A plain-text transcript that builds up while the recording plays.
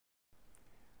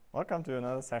Welcome to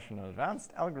another session on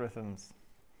advanced algorithms.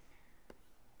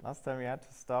 Last time we had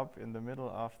to stop in the middle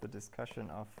of the discussion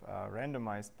of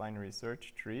randomized binary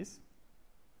search trees.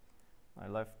 I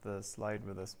left the slide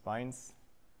with the spines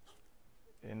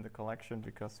in the collection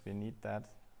because we need that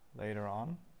later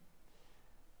on.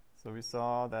 So we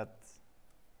saw that,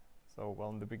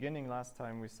 in the beginning last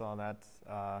time we saw that,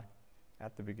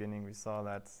 at the beginning we saw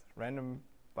that random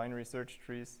binary search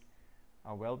trees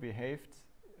are well behaved.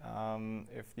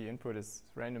 If the input is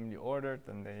randomly ordered,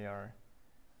 then they are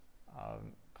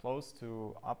close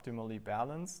to optimally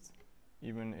balanced,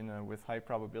 even in a with high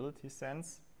probability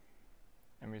sense.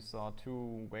 And we saw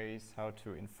two ways how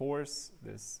to enforce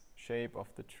this shape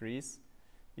of the trees,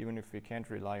 even if we can't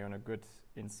rely on a good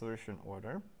insertion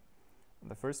order. And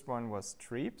the first one was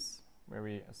trees, where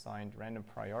we assigned random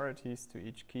priorities to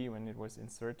each key when it was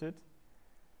inserted,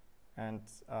 and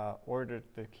ordered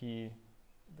the key,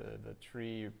 the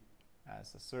tree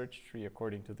as a search tree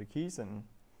according to the keys and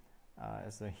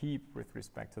as a heap with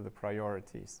respect to the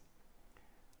priorities.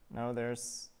 Now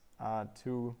there's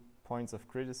two points of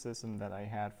criticism that I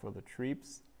had for the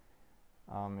trees.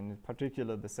 In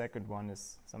particular, the second one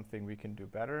is something we can do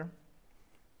better.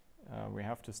 We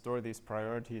have to store these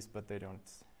priorities, but they don't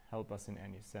help us in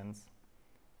any sense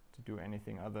to do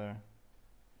anything other,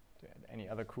 any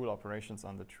other cool operations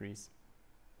on the trees.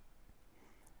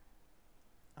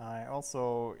 I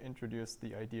also introduced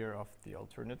the idea of the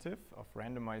alternative of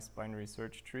randomized binary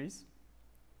search trees,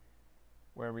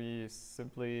 where we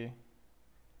simply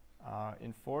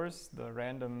enforce the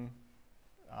random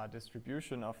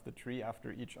distribution of the tree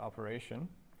after each operation,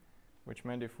 which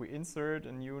meant if we insert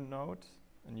a new node,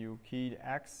 a new key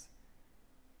x,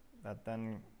 that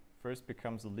then first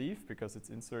becomes a leaf because it's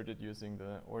inserted using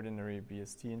the ordinary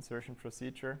BST insertion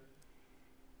procedure.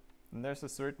 And there's a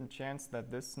certain chance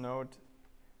that this node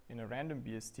in a random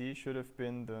BST should have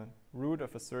been the root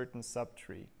of a certain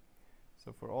subtree.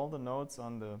 So for all the nodes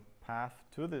on the path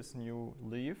to this new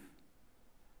leaf,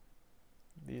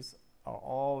 these are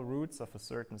all roots of a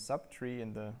certain subtree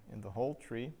in the whole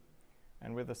tree,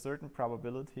 and with a certain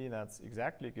probability that's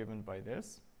exactly given by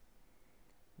this,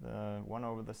 the 1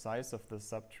 over the size of the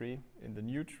subtree in the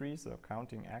new tree, so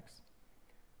counting x.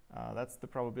 That's the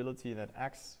probability that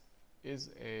x is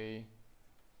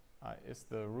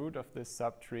the root of this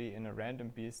subtree in a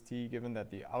random BST, given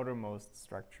that the outermost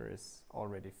structure is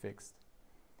already fixed.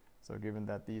 So given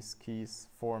that these keys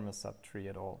form a subtree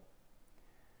at all.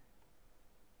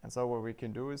 And so what we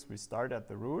can do is we start at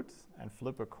the root and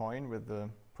flip a coin with the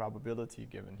probability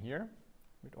given here,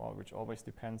 which always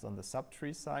depends on the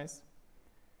subtree size.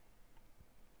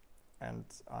 And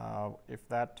if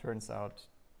that turns out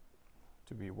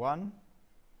to be 1,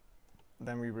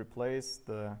 then we replace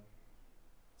the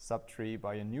subtree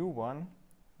by a new one,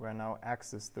 where now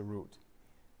x is the root.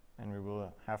 And we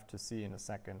will have to see in a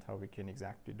second how we can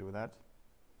exactly do that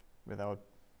without,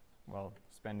 well,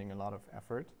 spending a lot of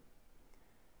effort.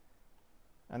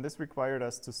 And this required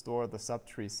us to store the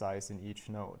subtree size in each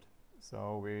node.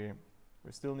 So we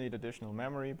still need additional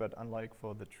memory, but unlike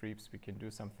for the trees, we can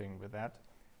do something with that,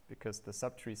 because the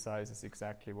subtree size is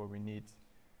exactly what we need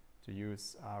to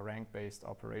use rank-based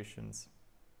operations,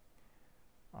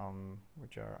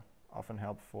 which are often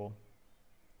helpful.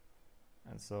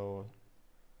 And so,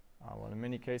 well, in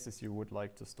many cases, you would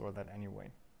like to store that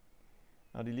anyway.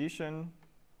 Now, deletion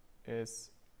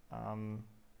is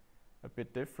a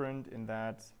bit different in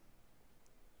that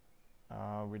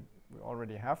we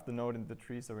already have the node in the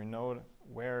tree, so we know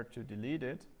where to delete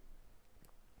it.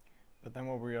 But then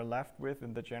what we are left with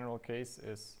in the general case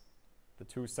is the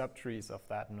two subtrees of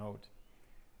that node.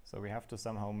 So we have to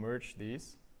somehow merge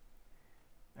these.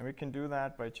 And we can do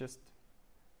that by just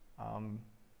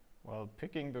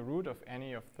picking the root of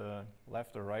any of the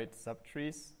left or right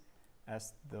subtrees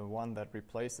as the one that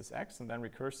replaces x, and then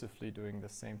recursively doing the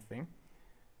same thing.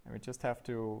 And we just have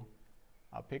to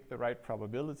pick the right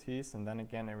probabilities, and then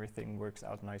again everything works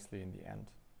out nicely in the end.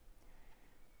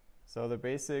 So the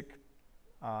basic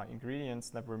ingredients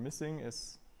that we're missing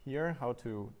is here how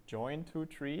to join two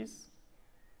trees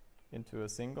into a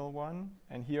single one,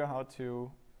 and here how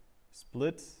to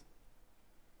split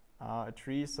a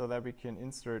tree so that we can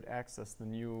insert x as the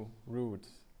new root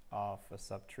of a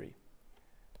subtree.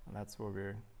 And that's what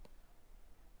we're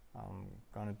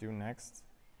going to do next.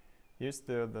 Here's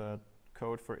the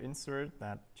code for insert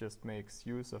that just makes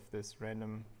use of this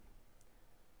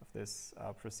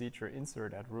procedure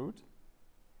insert at root.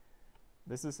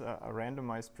 This is a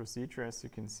randomized procedure, as you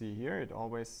can see here. It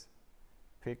always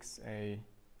picks a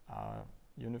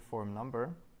uniform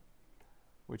number,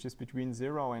 which is between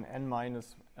 0 and n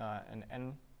minus an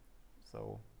n,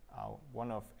 so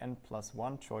one of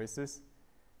n+1 choices,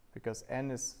 because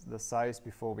n is the size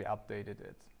before we updated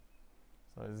it.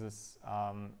 So this is,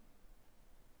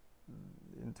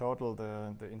 in total,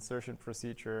 the insertion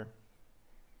procedure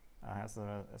has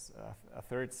a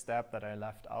third step that I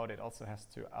left out. It also has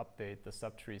to update the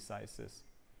subtree sizes.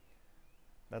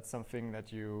 That's something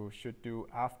that you should do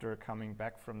after coming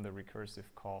back from the recursive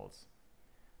calls.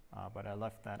 But I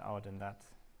left that out in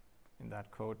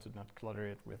that code to not clutter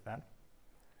it with that.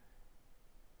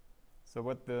 So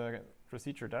what the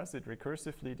procedure does, it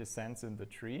recursively descends in the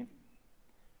tree.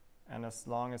 And as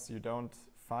long as you don't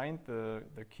find the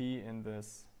key in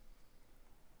this,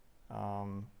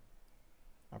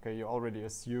 okay, you already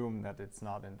assume that it's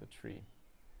not in the tree.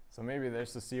 So maybe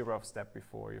there's a 0th step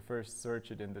before. You first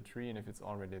search it in the tree, and if it's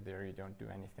already there, you don't do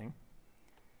anything.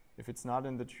 If it's not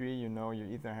in the tree, you know you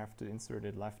either have to insert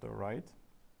it left or right.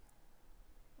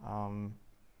 And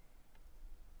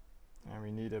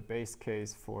we need a base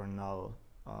case for null.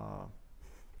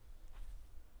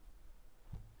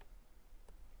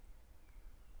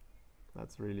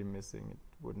 That's really missing. It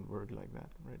wouldn't work like that,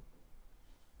 right?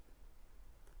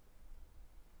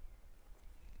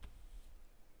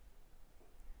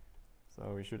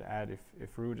 So we should add,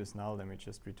 if root is null, then we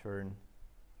just return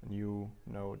a new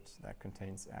node that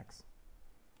contains x.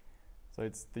 So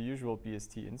it's the usual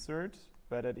BST insert,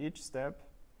 but at each step,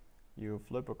 you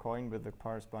flip a coin with the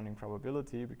corresponding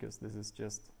probability, because this is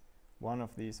just one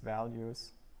of these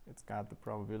values. It's got the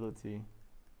probability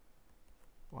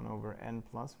 1 over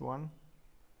n+1,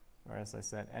 or as I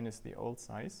said, n is the old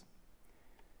size.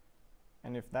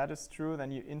 And if that is true,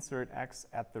 then you insert x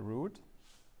at the root,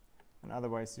 and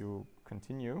otherwise you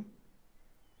continue.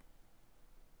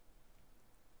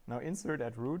 Now insert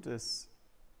at root is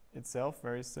itself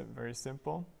very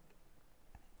simple.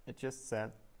 It just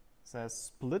says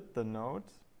split the node,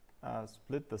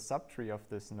 split the subtree of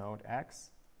this node x,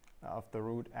 of the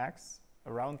root x,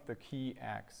 around the key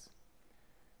x.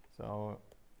 So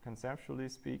conceptually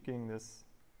speaking, this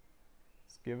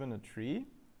is given a tree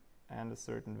and a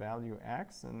certain value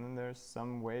x, and then there's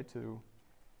some way to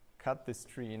cut this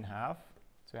tree in half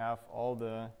to have all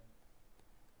the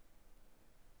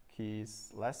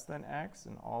keys less than x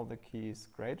and all the keys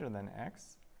greater than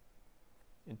x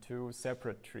into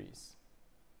separate trees.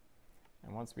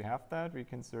 And once we have that, we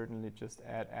can certainly just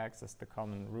add x as the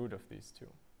common root of these two.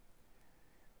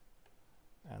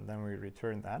 And then we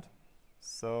return that.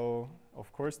 So,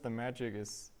 of course, the magic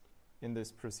is in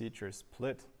this procedure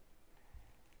split.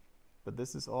 But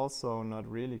this is also not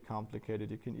really complicated.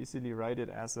 You can easily write it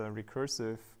as a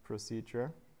recursive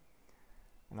procedure.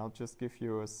 And I'll just give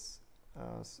you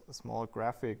a small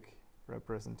graphic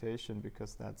representation,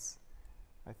 because that's,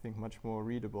 I think, much more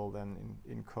readable than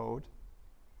in code.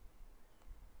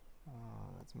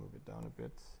 Let's move it down a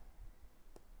bit.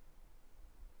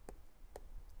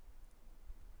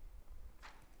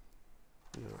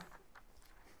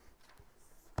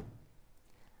 Yeah.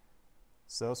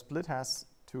 So split has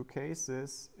two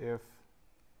cases. If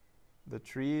the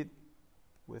tree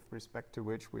with respect to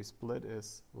which we split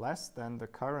is less than the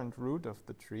current root of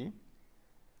the tree,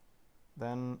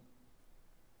 then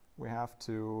we have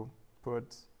to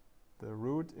put the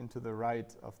root into the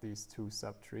right of these two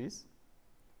subtrees.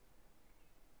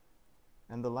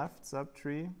 And the left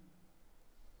subtree,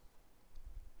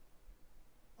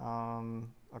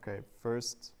 okay,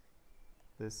 first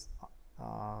this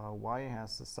y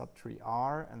has a subtree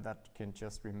r, and that can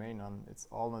just remain on, it's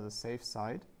all on the safe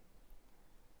side.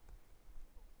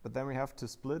 But then we have to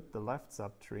split the left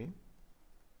subtree.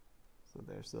 So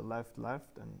there's the left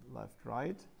left and left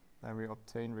right. Then we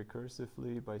obtain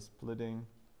recursively by splitting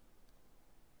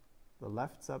the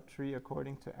left subtree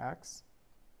according to x.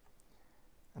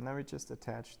 And then we just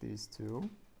attach these two.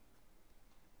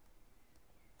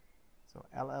 So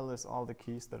LL is all the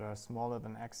keys that are smaller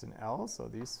than x in L. So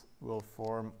these will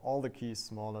form all the keys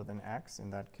smaller than x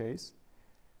in that case.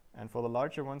 And for the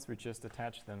larger ones, we just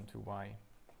attach them to y.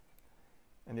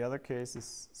 And the other case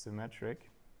is symmetric.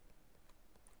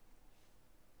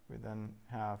 We then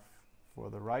have, for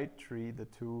the right tree, the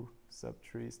two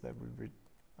subtrees that we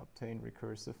obtain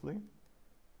recursively.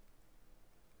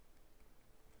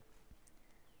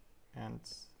 And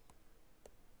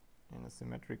in a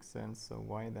symmetric sense, so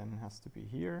y then has to be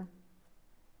here.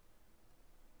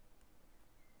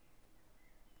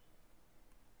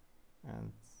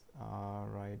 And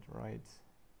right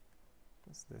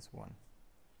is this one.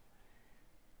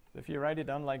 So if you write it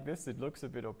down like this, it looks a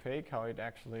bit opaque how it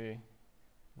actually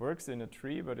works in a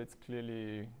tree, but it's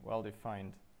clearly well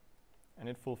defined. And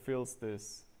it fulfills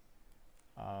this,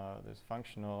 this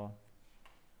functional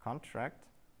contract.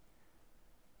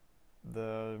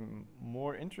 the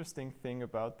more interesting thing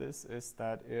about this is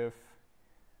that if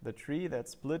the tree that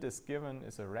split is given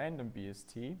is a random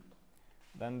BST,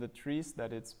 then the trees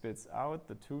that it spits out,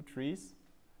 the two trees,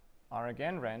 are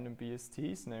again random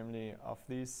BSTs, namely of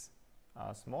these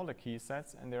smaller key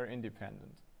sets, and they're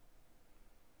independent.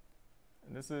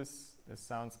 And this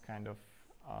sounds kind of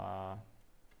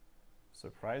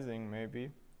surprising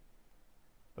maybe,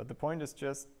 but the point is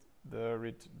just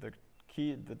the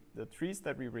trees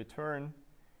that we return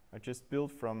are just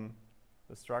built from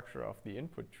the structure of the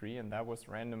input tree, and that was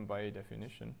random by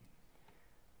definition.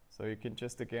 So you can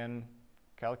just again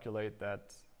calculate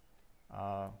that,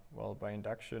 well, by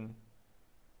induction,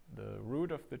 the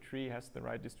root of the tree has the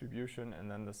right distribution, and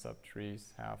then the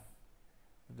subtrees have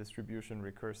the distribution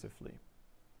recursively.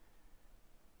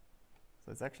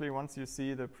 So it's actually, once you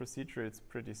see the procedure, it's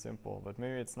pretty simple, but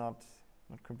maybe it's not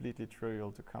completely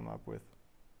trivial to come up with.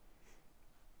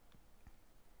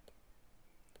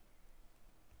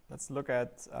 Let's look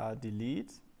at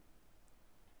delete.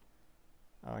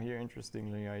 Here,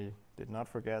 interestingly, I did not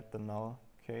forget the null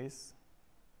case.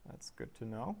 That's good to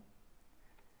know.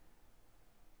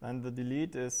 And the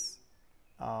delete is,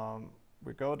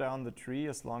 we go down the tree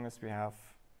as long as we have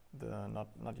the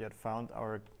not yet found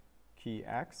our key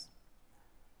x.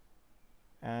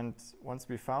 And once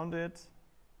we found it,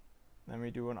 then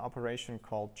we do an operation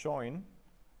called join.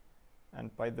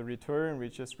 And by the return, we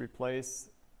just replace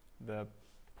the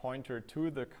pointer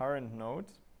to the current node,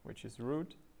 which is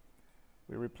root.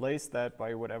 We replace that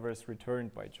by whatever is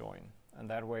returned by join. And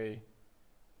that way,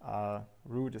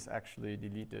 root is actually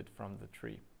deleted from the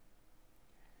tree.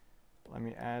 Let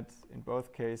me add, in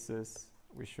both cases,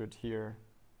 we should here,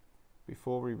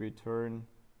 before we return,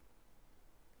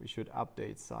 we should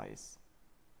update size.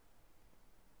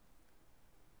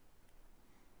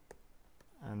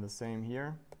 And the same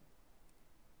here.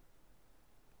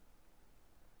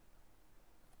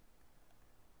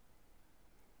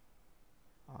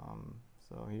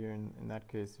 So here in that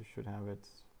case, you should have it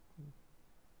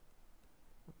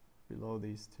below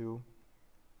these two.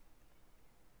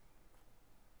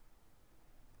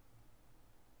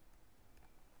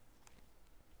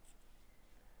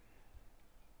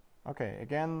 Okay,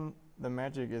 again, the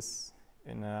magic is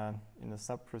in a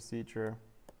sub-procedure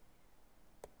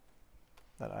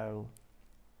that I'll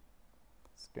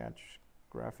sketch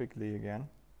graphically again.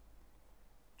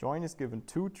 Join is given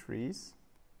two trees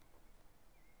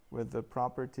with the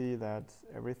property that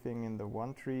everything in the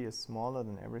one tree is smaller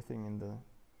than everything in the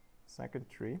second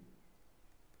tree.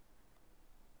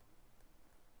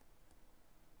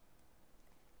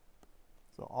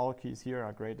 So all keys here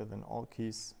are greater than all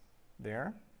keys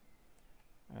there.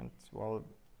 And well,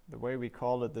 the way we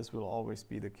call it, this will always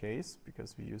be the case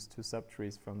because we use two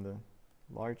subtrees from the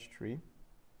large tree.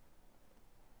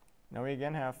 Now we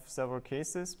again have several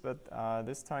cases, but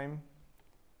this time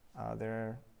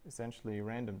they're essentially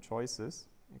random choices,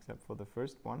 except for the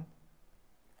first one.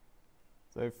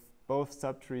 So if both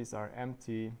subtrees are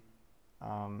empty,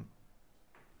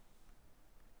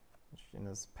 which in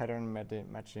this pattern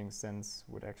matching sense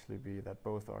would actually be that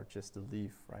both are just a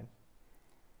leaf, right?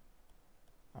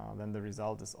 Then the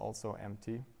result is also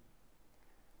empty.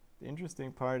 The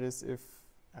interesting part is if,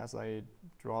 as I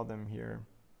draw them here,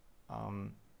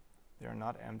 they are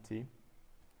not empty,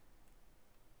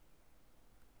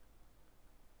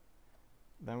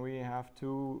 then we have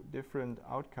two different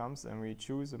outcomes and we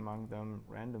choose among them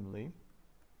randomly.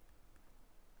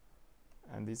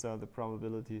 And these are the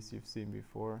probabilities you've seen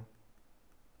before.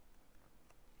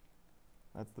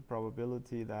 That's the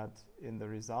probability that in the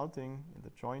resulting, in the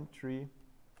joint tree,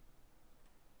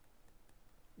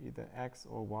 either x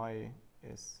or y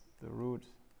is the root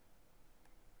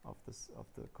of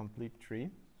the complete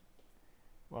tree.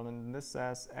 Well, in this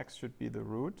says x should be the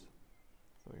root,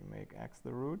 so we make x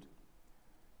the root.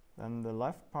 Then the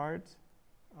left part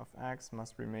of x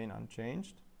must remain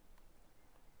unchanged.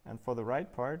 And for the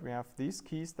right part, we have these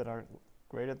keys that are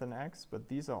greater than x, but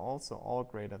these are also all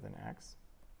greater than x.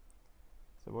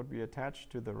 So what we attach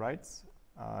to the right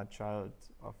child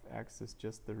of x is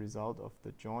just the result of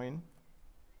the join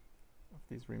of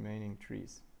these remaining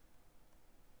trees.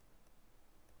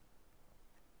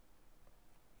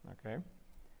 Okay.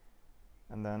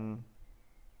 And then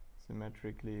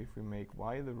symmetrically, if we make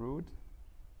y the root,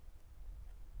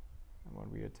 and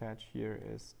what we attach here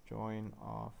is join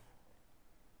of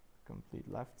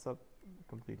complete left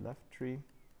tree,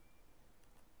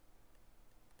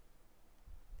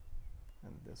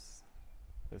 and this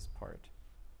part.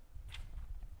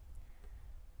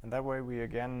 And that way we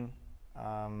again,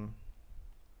 so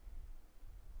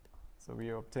we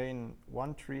obtain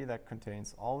one tree that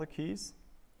contains all the keys,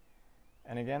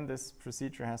 And again, this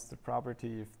procedure has the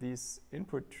property if these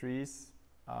input trees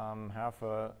have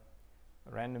a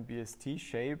random BST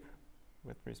shape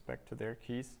with respect to their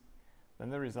keys, then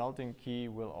the resulting key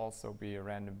will also be a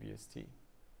random BST.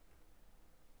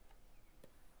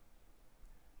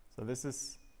 So this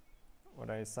is what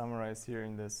I summarize here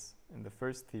in the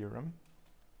first theorem.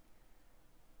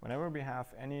 Whenever we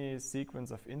have any sequence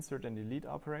of insert and delete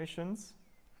operations,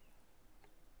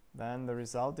 then the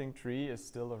resulting tree is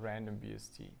still a random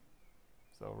BST.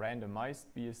 So randomized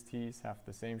BSTs have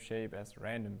the same shape as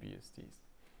random BSTs.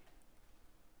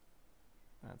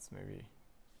 That's maybe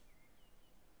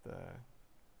the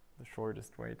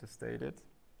shortest way to state it.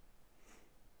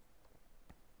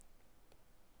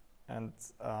 And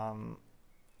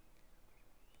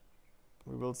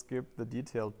we will skip the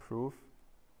detailed proof.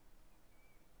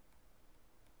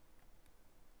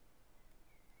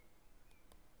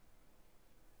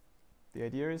 The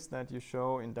idea is that you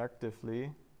show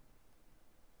inductively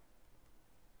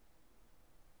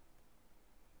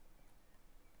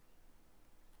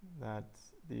that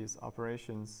these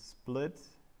operations split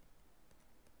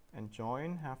and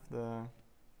join have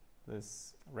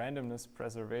this randomness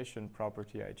preservation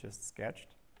property I just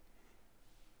sketched.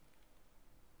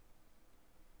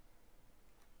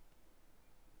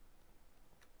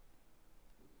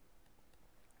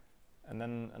 And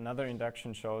then another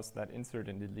induction shows that insert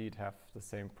and delete have the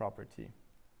same property.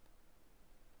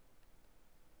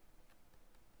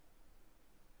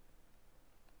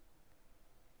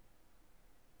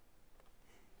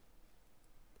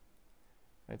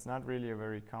 It's not really a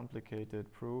very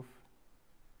complicated proof.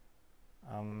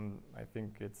 I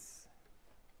think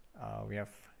we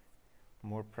have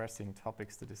more pressing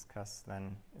topics to discuss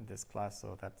than in this class,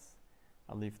 so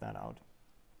I'll leave that out.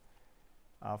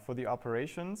 For the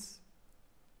operations,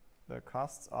 the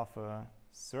costs of a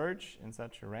search in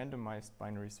such a randomized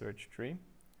binary search tree,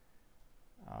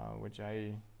 which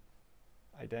I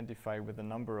identify with the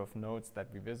number of nodes that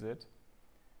we visit,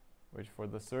 which for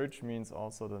the search means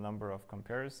also the number of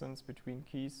comparisons between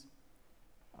keys.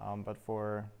 But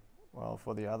for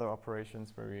the other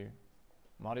operations where we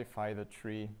modify the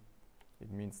tree,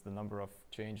 it means the number of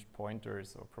changed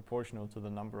pointers or proportional to the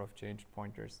number of changed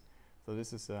pointers. So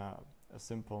this is a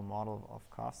simple model of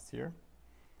costs here.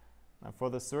 Now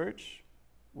for the search,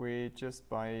 we just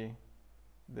by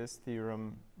this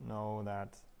theorem know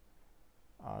that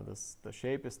the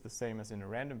shape is the same as in a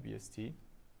random BST.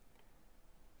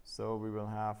 So we will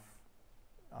have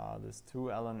this 2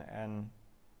 ln n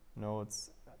nodes,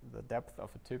 the depth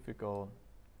of a typical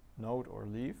node or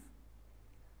leaf,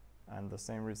 and the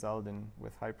same result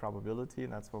with high probability.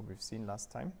 That's what we've seen last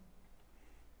time.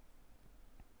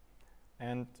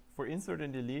 And for insert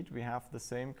and delete, we have the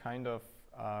same kind of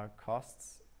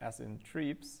costs as in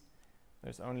trees.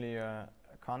 There's only a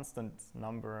constant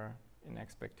number in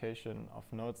expectation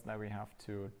of nodes that we have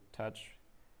to touch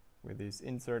with these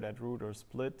insert at root or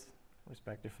split,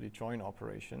 respectively join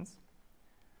operations.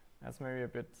 That's maybe a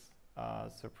bit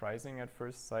surprising at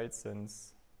first sight,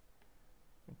 since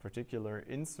in particular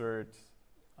insert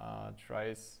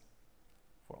tries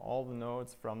for all the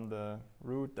nodes from the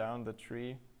root down the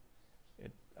tree.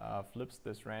 It flips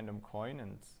this random coin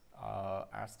and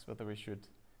asks whether we should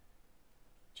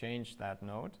change that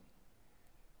node.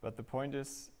 But the point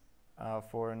is,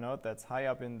 for a node that's high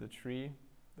up in the tree,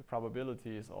 the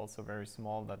probability is also very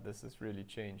small that this is really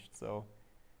changed. So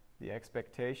the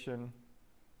expectation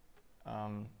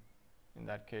in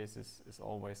that case is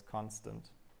always constant.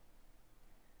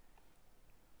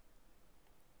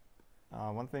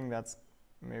 One thing that's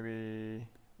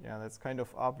that's kind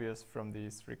of obvious from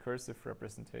these recursive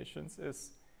representations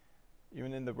is,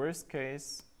 even in the worst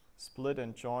case, split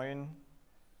and join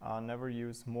never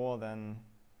use more than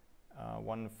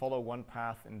follow one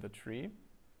path in the tree.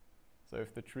 So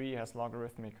if the tree has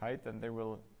logarithmic height, then they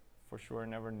will for sure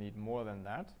never need more than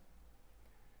that.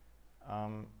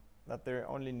 That they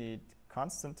only need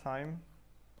constant time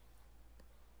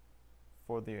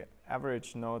for the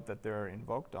average node that they're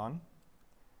invoked on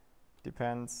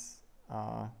depends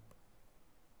on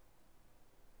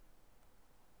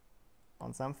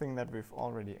something that we've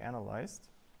already analyzed.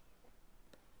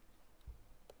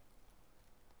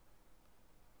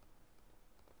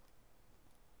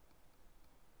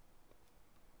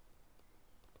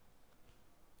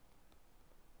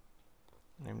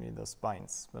 Namely the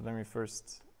spines. But let me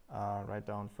first write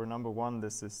down, for number 1,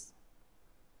 this is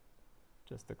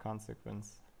just a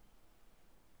consequence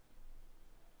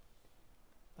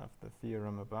of the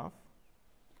theorem above.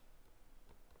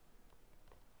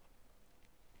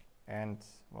 And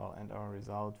our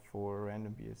result for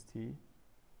random BST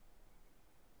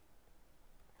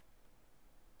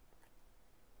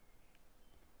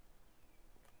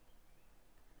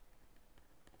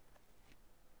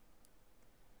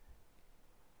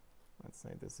say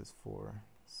this is for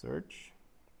search.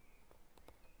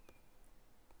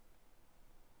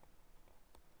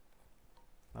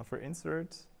 Now for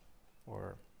insert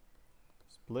or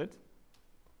split,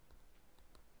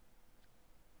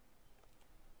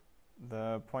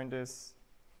 the point is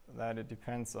that it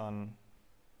depends on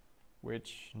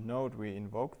which node we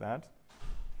invoke that.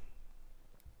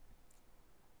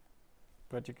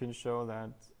 But you can show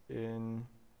that in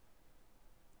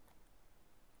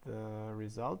the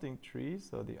resulting tree,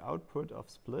 so the output of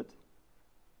split,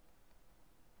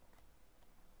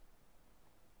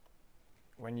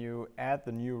 when you add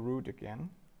the new root again,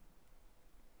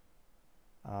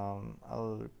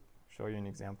 I'll show you an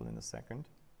example in a second.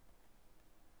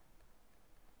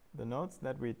 The nodes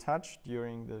that we touched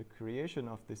during the creation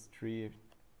of this tree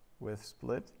with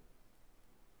split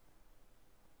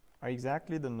are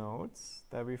exactly the nodes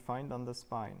that we find on the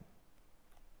spine.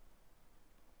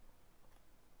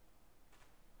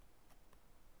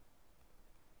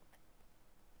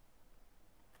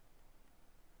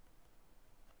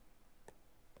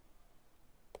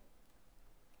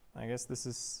 I guess this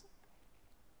is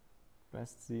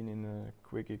best seen in a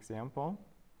quick example.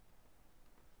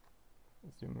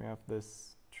 Assume we have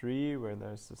this tree where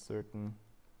there's a certain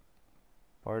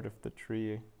part of the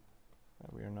tree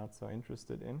that we are not so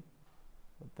interested in.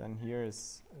 But then here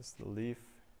is the leaf,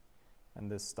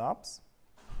 and this stops.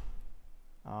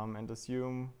 And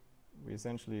assume we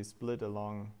essentially split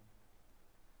along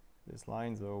this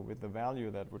line, so with the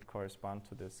value that would correspond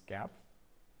to this gap.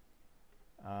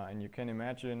 And you can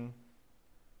imagine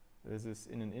this is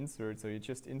in an insert, so you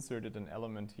just inserted an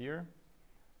element here.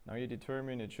 Now you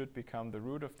determine it should become the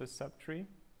root of this subtree,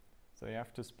 so you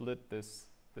have to split this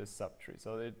subtree.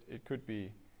 So it could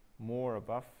be more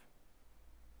above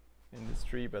in this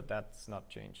tree, but that's not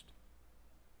changed.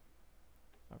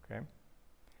 Okay.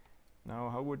 Now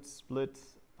how would split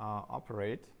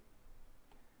operate?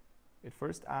 It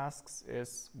first asks,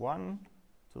 is 1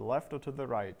 to the left or to the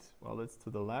right? Well, it's to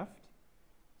the left,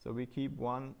 so we keep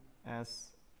 1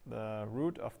 as the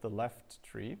root of the left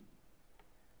tree.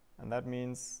 And that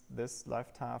means this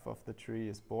left half of the tree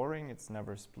is boring, it's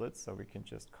never split, so we can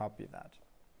just copy that.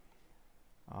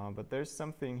 But there's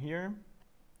something here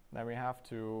that we have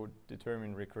to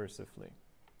determine recursively.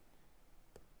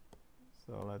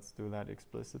 So let's do that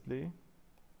explicitly.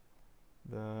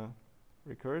 The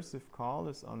recursive call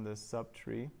is on this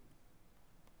subtree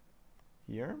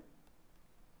here.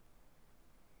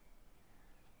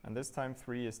 And this time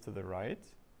 3 is to the right.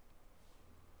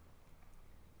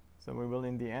 So we will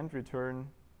in the end return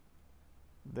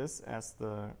this as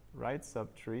the right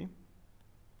subtree.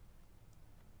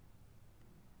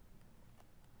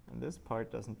 And this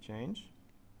part doesn't change.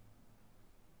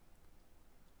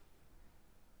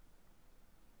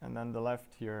 And then the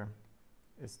left here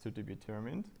is to be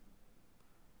determined.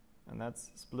 And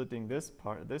that's splitting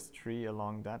this tree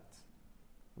along that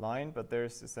line, but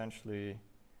there's essentially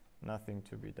nothing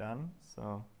to be done.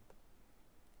 So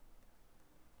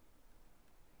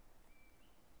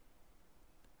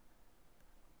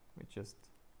we just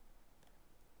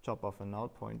chop off a null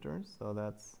pointer, so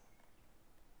that's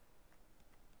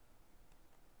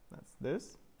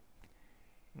this.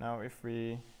 Now if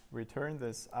we return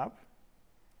this up,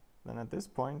 then at this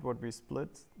point what we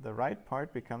split, the right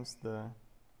part becomes the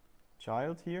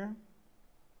child here,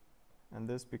 and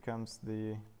this becomes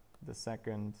the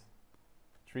second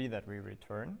tree that we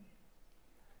return.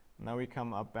 Now we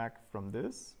come up back from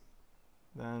this,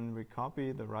 then we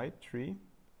copy the right tree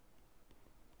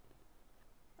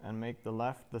and make the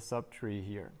left the subtree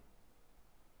here.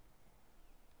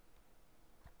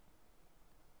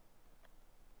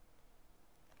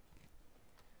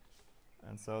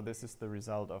 And so this is the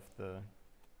result of the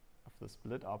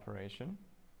split operation.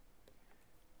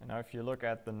 And now if you look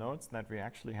at the nodes that we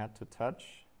actually had to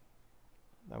touch,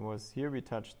 that was here we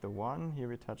touched the 1, here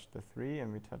we touched the 3,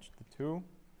 and we touched the 2.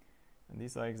 And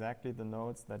these are exactly the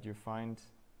nodes that you find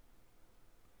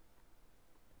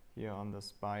here on the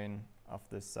spine of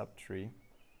this subtree.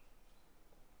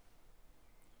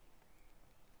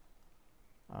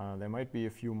 There might be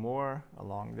a few more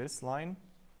along this line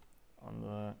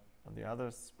on the other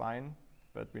spine,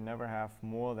 but we never have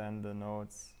more than the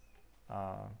nodes.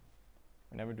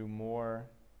 We never do more,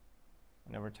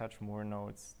 we never touch more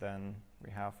nodes than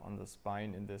we have on the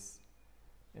spine in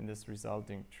this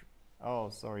resulting oh,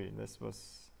 sorry, this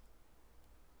was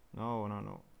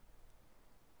no.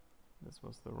 This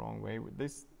was the wrong way.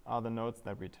 These are the nodes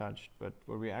that we touched, but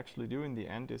what we actually do in the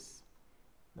end is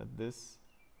that this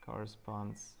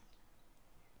corresponds,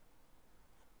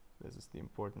 this is the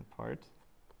important part.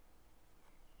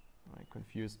 I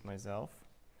confused myself.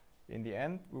 In the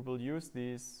end, we will use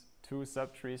these two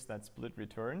subtrees that split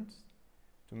returned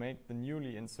to make the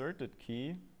newly inserted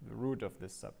key the root of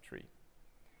this subtree.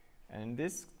 And in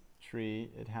this tree,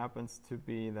 it happens to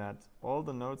be that all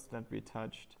the nodes that we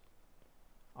touched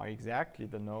are exactly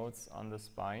the nodes on the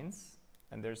spines,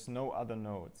 and there's no other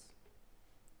nodes.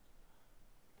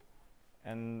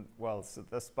 And well, so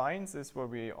the spines is what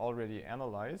we already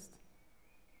analyzed.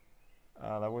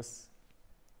 That was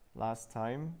last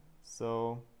time.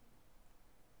 So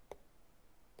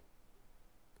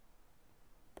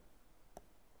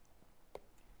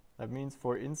that means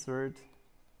for insert,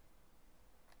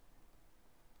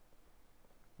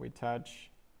 we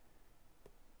touch,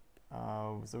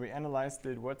 so we analyzed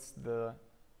it, what's the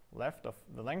length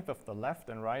of the left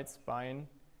and right spine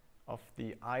of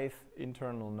the ith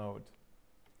internal node.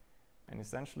 And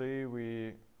essentially,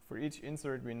 for each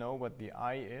insert, we know what the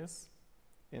I is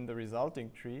in the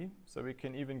resulting tree, so we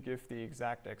can even give the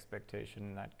exact expectation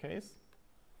in that case.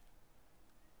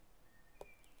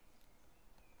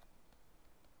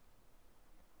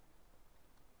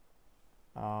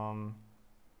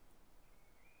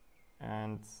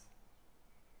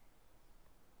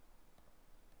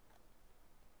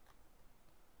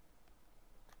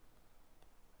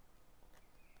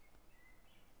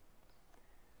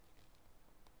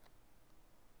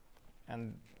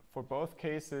 And for both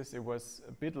cases, it was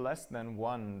a bit less than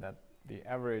 1 that the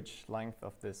average length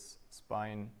of this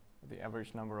spine, the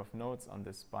average number of nodes on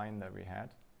this spine that we had.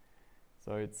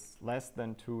 So it's less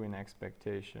than 2 in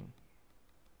expectation.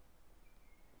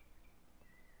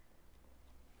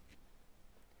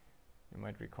 You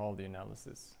might recall the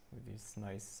analysis with these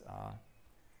nice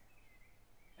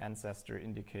ancestor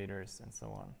indicators and so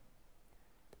on.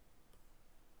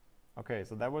 Okay,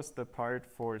 so that was the part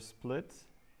for split.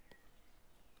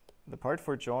 The part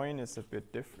for join is a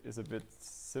bit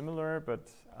similar, but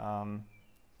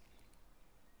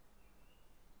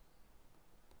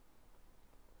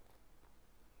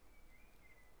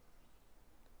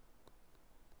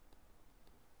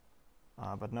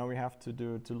now we have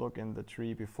to look in the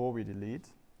tree before we delete.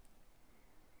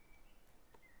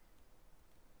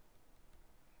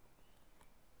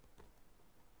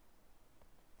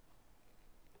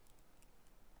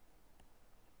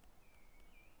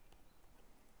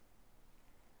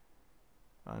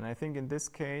 And I think in this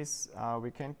case, we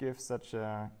can't give such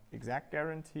an exact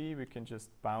guarantee. We can just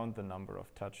bound the number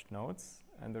of touched nodes.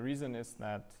 And the reason is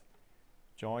that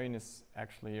join is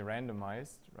actually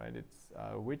randomized, right? It's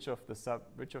which of the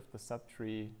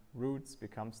subtree roots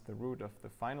becomes the root of the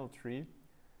final tree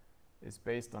is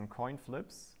based on coin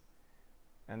flips.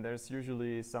 And there's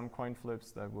usually some coin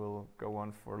flips that will go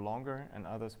on for longer and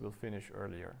others will finish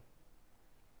earlier.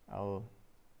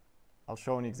 I'll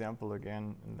show an example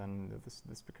again, and then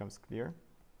this becomes clear.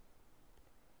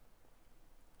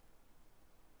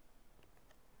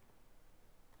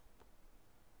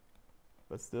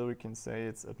 But still, we can say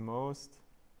it's at most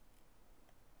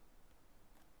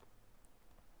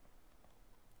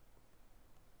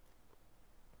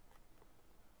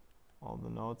all the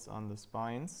nodes on the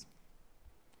spines.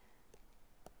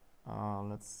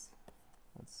 Let's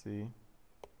see.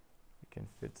 We can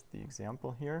fit the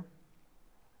example here.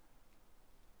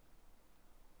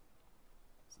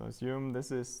 So assume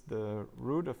this is the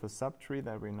root of a subtree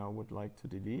that we now would like to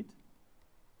delete.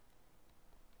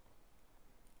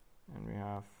 And we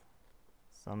have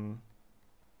some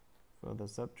further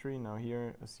subtree. Now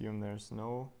here, assume there's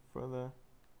no further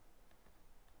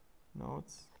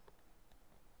nodes,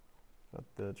 but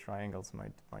the triangles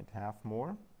might have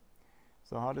more.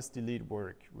 So how does delete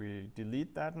work? We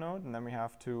delete that node, and then we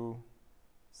have two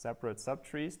separate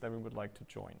subtrees that we would like to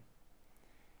join.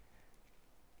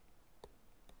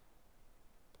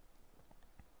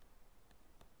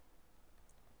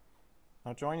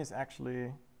 Now join is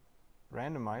actually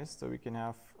randomized, so we can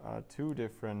have two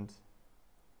different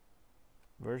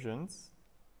versions.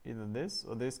 Either this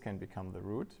or this can become the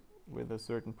root with a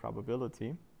certain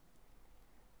probability.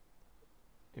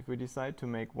 If we decide to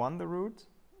make one the root,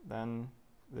 then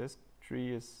this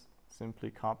tree is simply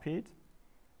copied,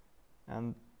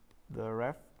 and the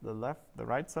right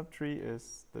subtree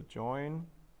is the join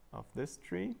of this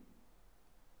tree,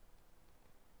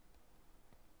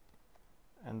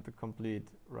 and the complete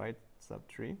right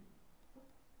subtree.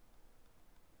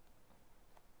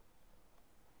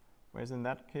 Whereas in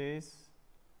that case,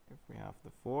 if we have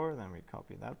the 4, then we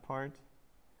copy that part.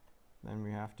 Then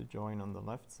we have to join on the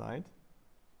left side.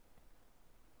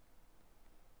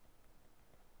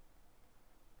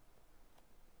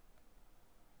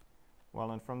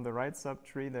 Well, and from the right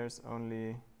subtree, there's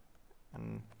only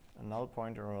a null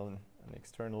pointer or an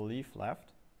external leaf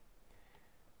left.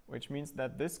 which means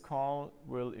that this call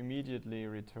will immediately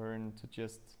return to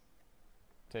just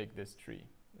take this tree.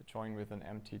 The join with an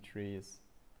empty tree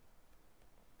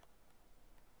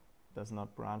does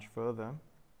not branch further.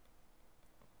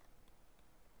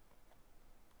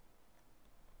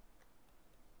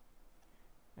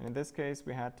 And in this case,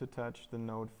 we had to touch the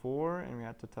node 4 and we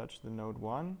had to touch the node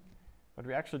 1, but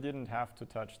we actually didn't have to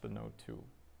touch the node 2.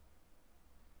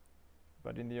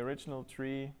 But in the original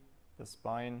tree, the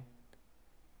spine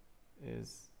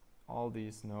is all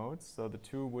these nodes, so the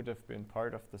 2 would have been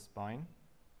part of the spine.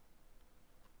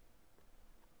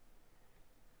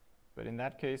 But in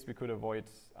that case, we could avoid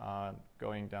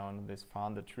going down this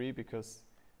founded tree because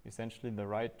essentially the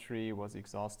right tree was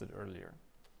exhausted earlier.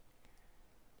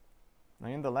 Now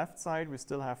in the left side, we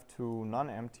still have 2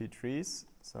 non-empty trees,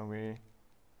 so we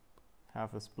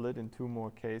have a split in 2 more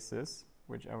cases,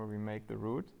 whichever we make the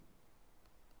root.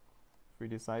 If we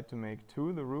decide to make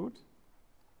 2 the root,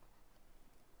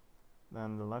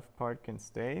 then the left part can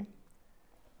stay.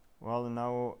 Well,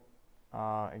 now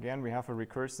again, we have a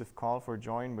recursive call for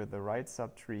join with the right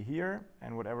subtree here,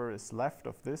 and whatever is left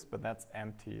of this, but that's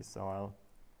empty, so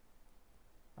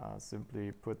I'll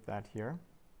simply put that here.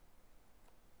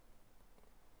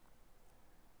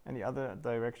 And the other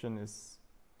direction is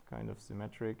kind of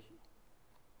symmetric.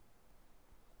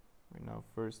 We now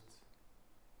first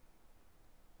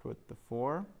put the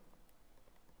 4.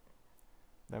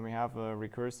 Then we have a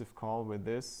recursive call with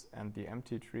this and the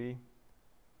empty tree,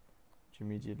 which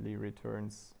immediately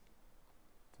returns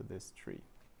to this tree.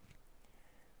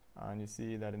 And you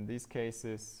see that in these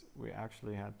cases, we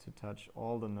actually had to touch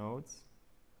all the nodes,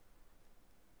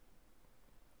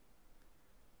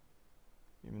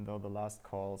 even though the last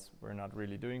calls were not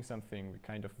really doing something, we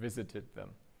kind of visited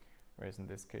them, whereas in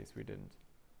this case we didn't.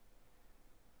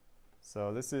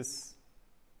 So this is,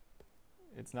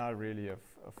 it's not really a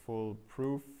full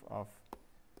proof of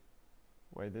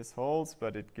why this holds,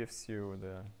 but it gives you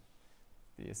the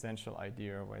essential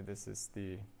idea why this is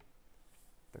the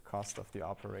cost of the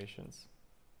operations.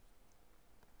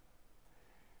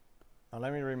 Now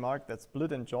let me remark that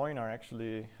split and join are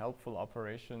actually helpful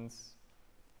operations,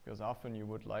 because often you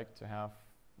would like to have,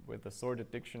 with a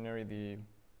sorted dictionary, the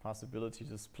possibility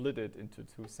to split it into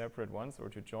 2 separate ones or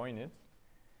to join it.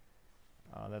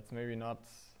 That's maybe not,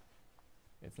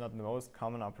 it's not the most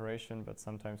common operation, but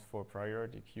sometimes for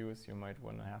priority queues you might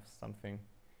want to have something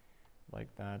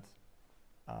like that.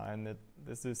 And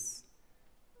this is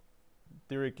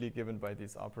directly given by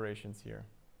these operations here.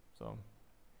 So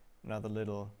another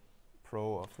little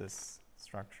pro of this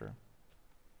structure.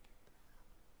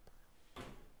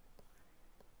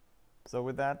 So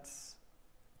with that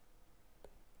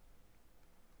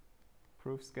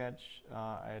proof sketch,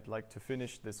 I'd like to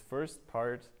finish this first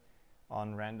part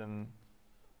on randomized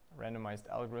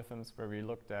algorithms, where we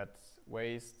looked at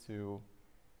ways to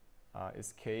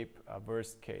escape a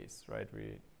worst case, right?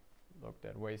 We looked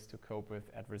at ways to cope with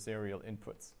adversarial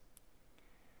inputs.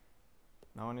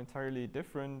 Now an entirely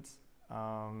different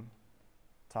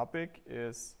topic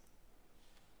is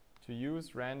to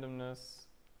use randomness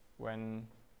when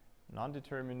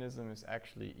non-determinism is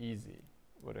actually easy.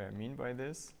 What do I mean by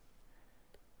this?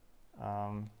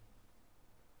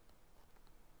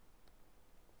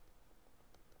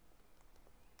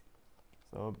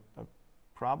 So a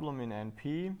problem in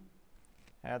NP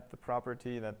had the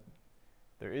property that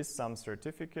there is some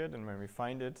certificate, and when we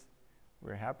find it,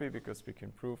 we're happy because we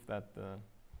can prove that the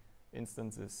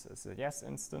instance is a yes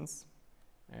instance.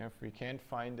 And if we can't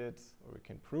find it, or we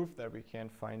can prove that we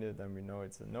can't find it, then we know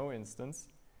it's a no instance.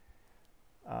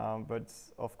 But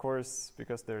of course,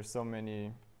 because there are so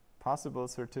many possible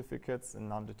certificates, and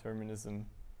non-determinism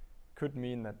could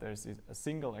mean that there's a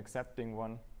single accepting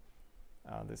one.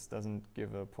 This doesn't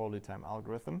give a polytime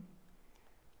algorithm.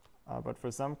 But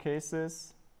for some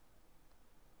cases,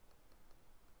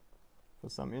 for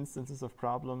some instances of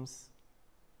problems,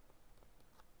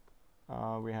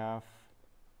 we have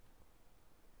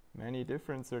many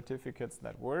different certificates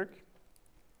that work.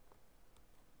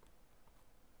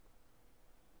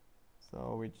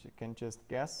 So we can just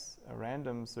guess a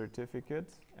random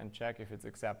certificate and check if it's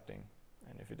accepting.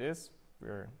 And if it is,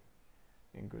 we're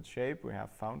in good shape, we have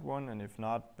found one. And if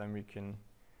not, then we can,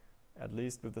 at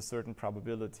least with a certain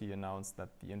probability, announce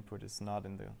that the input is not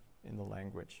in the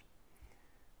language.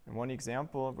 And one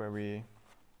example where we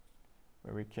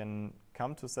can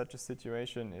come to such a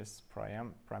situation is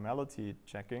primality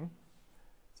checking.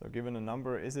 So given a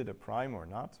number, is it a prime or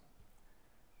not?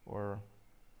 Or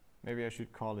maybe I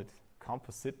should call it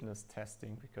compositeness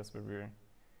testing, because what we're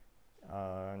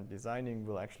designing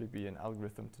will actually be an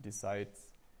algorithm to decide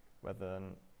whether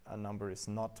a number is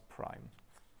not prime.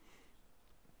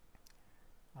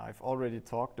 I've already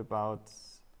talked about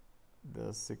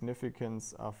the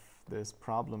significance of this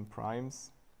problem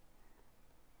primes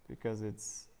because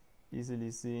it's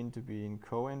easily seen to be in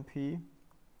co-NP.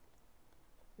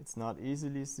 It's not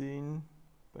easily seen,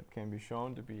 but can be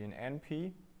shown to be in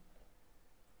NP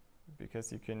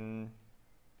because you can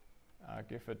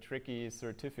give a tricky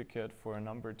certificate for a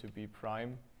number to be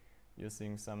prime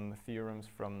using some theorems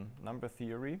from number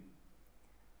theory.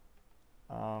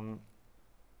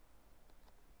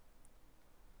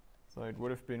 So it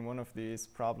would have been one of these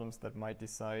problems that might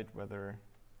decide whether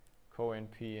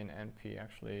co-NP and NP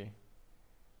actually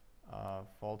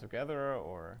fall together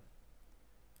or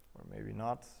maybe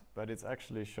not, but it's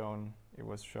actually shown, it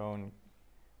was shown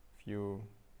a few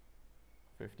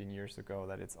 15 years ago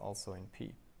that it's also in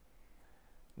P.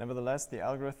 Nevertheless, the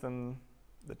algorithm,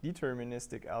 the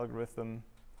deterministic algorithm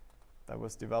that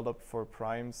was developed for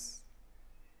primes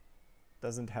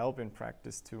doesn't help in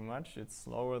practice too much. It's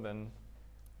slower than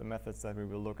the methods that we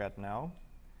will look at now.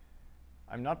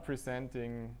 I'm not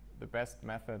presenting the best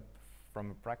method from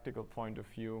a practical point of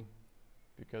view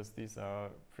because these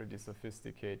are pretty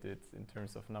sophisticated in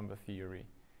terms of number theory,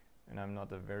 and I'm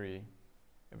not a very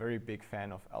big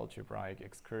fan of algebraic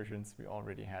excursions. We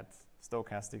already had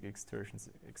stochastic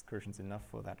excursions enough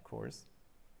for that course.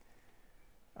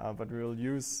 But we will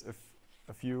use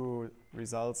a few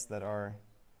results that are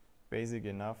basic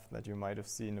enough that you might have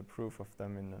seen a proof of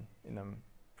them in a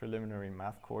preliminary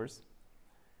math course,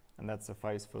 and that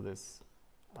suffices for this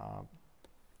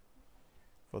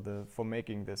for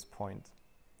making this point.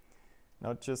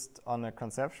 Now, just on a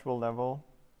conceptual level,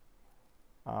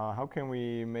 how can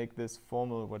we make this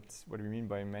formal? What do we mean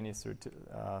by many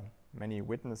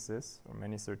witnesses or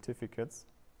many certificates?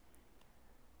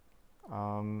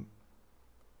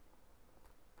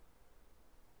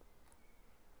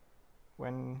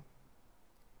 When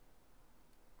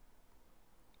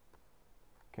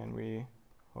can we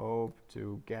hope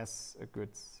to guess a good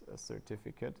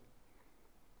certificate?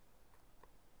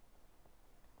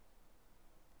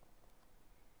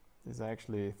 There's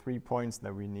actually 3 points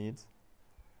that we need.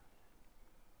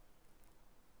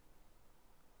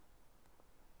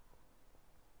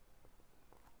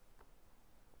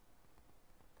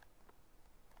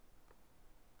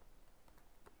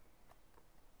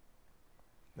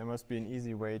 There must be an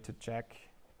easy way to check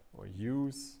or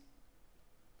use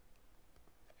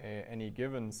any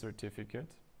given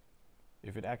certificate.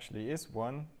 If it actually is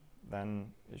one,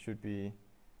 then it should be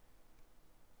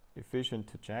efficient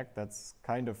to check. That's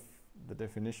kind of the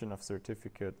definition of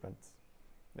certificate, but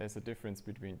there's a difference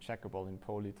between checkable in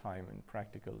poly time and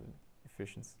practical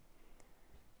efficiency.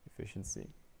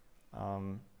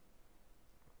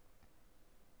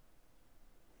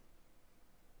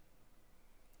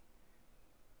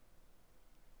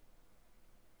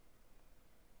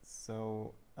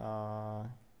 So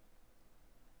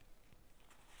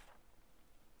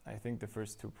I think the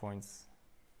first 2 points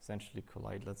essentially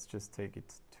collide. Let's just take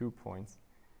it 2 points.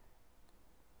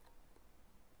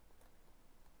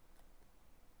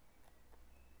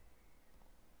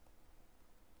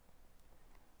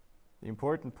 The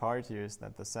important part here is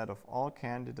that the set of all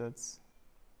candidates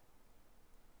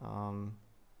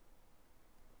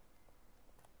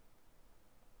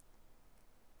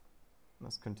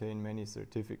must contain many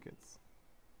certificates.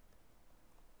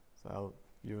 So I'll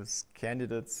use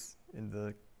candidates in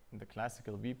the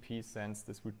classical VP sense.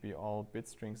 This would be all bit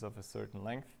strings of a certain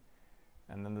length,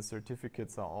 and then the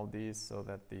certificates are all these so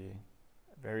that the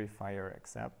verifier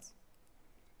accepts.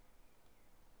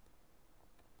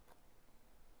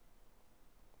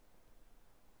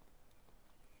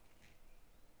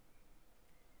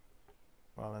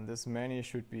 Well, and this many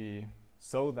should be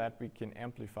so that we can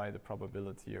amplify the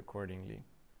probability accordingly.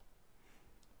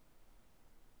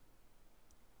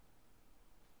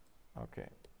 Okay.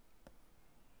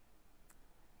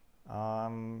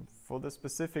 For the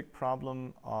specific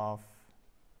problem of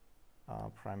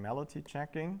primality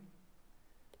checking,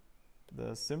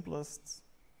 the simplest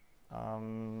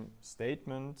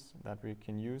statement that we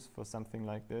can use for something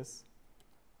like this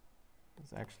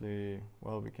is actually,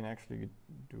 well, we can actually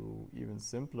do even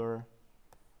simpler.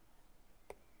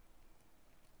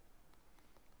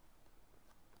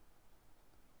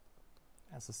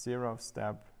 As a 0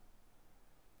 step,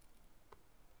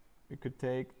 we could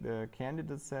take the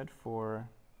candidate set for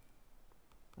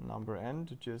the number n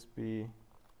to just be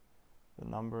the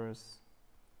numbers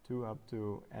 2 up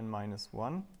to n minus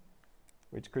 1,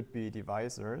 which could be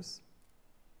divisors.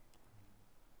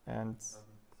 And square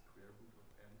root of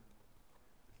n.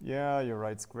 Yeah, you're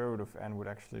right, square root of n would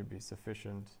actually be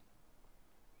sufficient.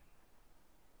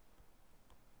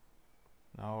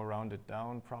 Now round it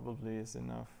down probably is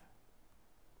enough.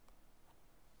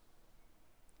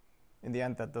 in the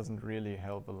end, that doesn't really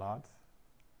help a lot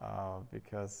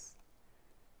because,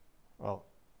 well,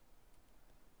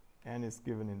 n is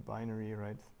given in binary,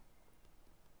 right?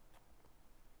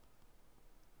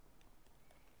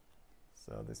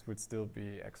 So this would still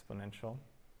be exponentially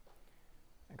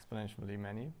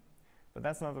many. But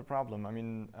that's not the problem. I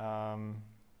mean,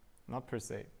 not per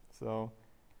se. So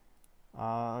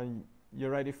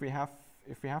you're right. If we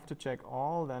have to check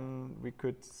all, then we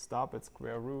could stop at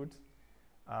square root.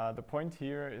 The point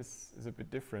here is a bit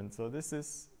different. So this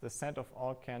is the set of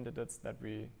all candidates that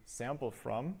we sample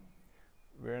from.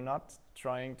 We're not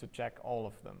trying to check all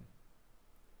of them.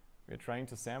 We're trying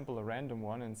to sample a random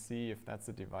one and see if that's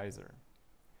a divisor.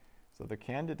 So the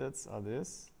candidates are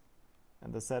this,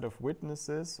 and the set of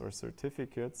witnesses or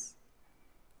certificates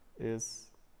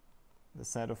is the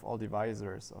set of all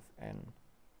divisors of n.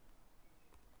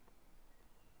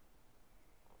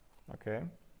 Okay?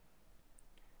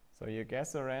 So you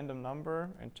guess a random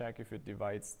number and check if it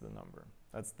divides the number.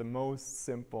 That's the most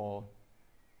simple,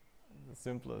 the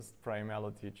simplest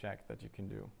primality check that you can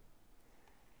do.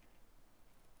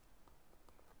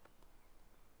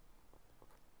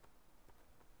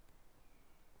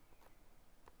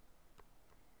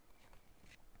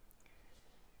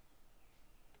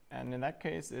 And in that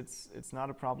case, it's not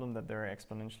a problem that there are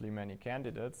exponentially many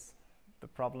candidates. The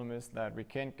problem is that we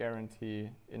can't guarantee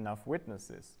enough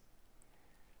witnesses.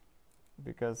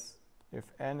 Because if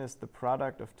n is the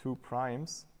product of two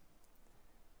primes,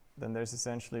 then there's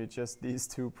essentially just these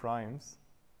two primes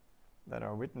that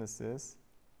are witnesses.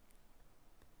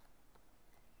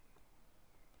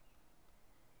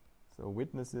 So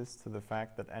witnesses to the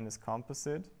fact that n is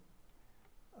composite,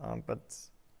 but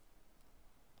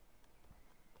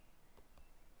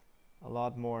a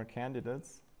lot more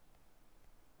candidates.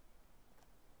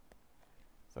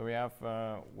 So we have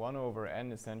 1 over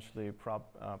n essentially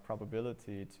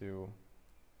probability to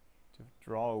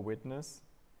draw a witness.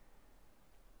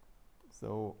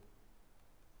 So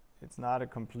it's not a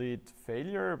complete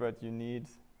failure, but you need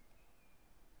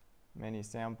many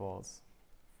samples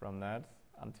from that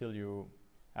until you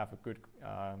have a good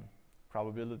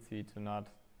probability to not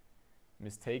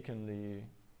mistakenly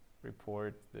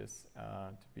report this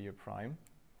to be a prime.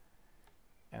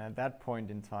 And at that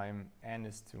point in time, n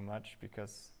is too much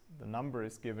because the number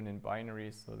is given in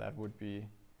binary, so that would be,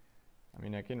 I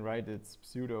mean, I can write it's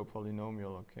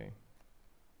pseudo-polynomial, okay.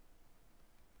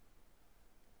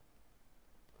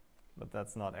 But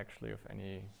that's not actually of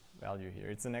any value here.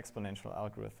 It's an exponential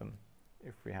algorithm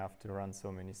if we have to run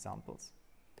so many samples.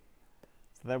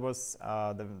 So that was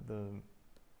the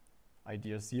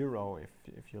idea 0,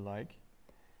 if you like.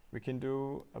 We can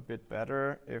do a bit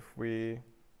better if we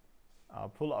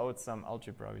pull out some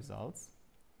algebra results.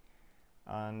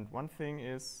 And one thing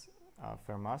is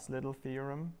Fermat's little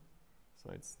theorem. So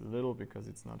it's little because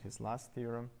it's not his last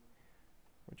theorem,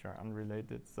 which are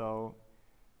unrelated. So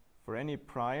for any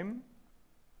prime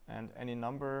and any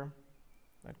number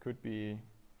that could be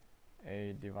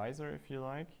a divisor, if you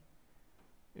like,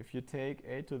 if you take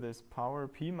a to this power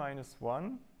p minus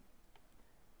 1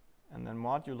 and then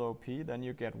modulo p, then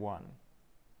you get 1.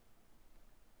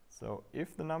 So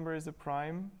if the number is a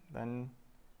prime, then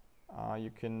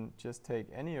you can just take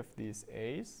any of these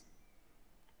a's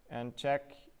and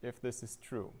check if this is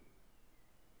true.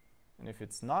 And if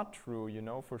it's not true, you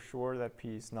know for sure that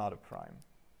p is not a prime.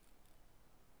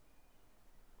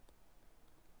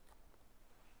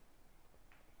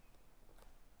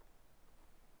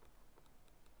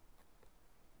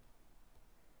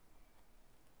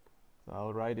 So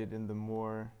I'll write it in the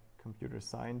more computer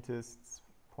scientists'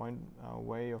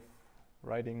 way of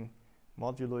writing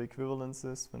modulo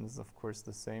equivalences, and this is of course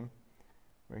the same,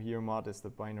 where here mod is the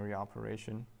binary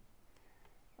operation.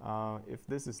 If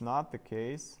this is not the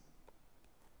case,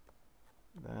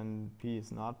 then p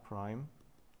is not prime.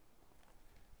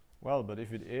 Well, but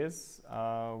if it is,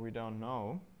 we don't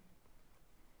know.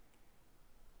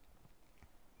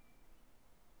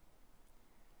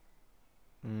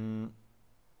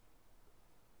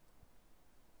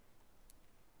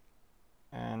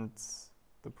 And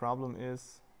the problem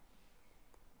is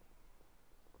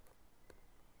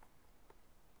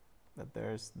that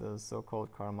there's the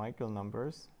so-called Carmichael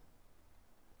numbers.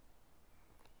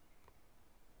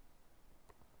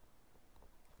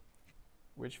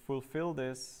 Which fulfill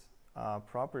this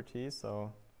property,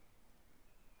 so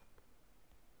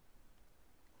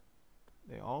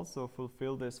they also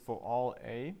fulfill this for all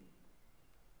a.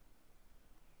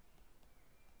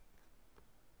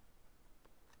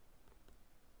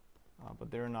 But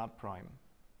they're not prime.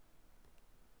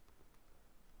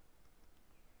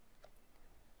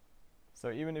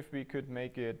 So even if we could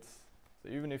make it So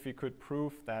even if we could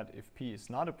prove that if p is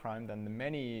not a prime, then the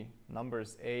many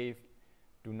numbers a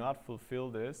do not fulfill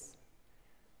this,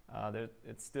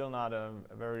 it's still not a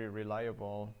very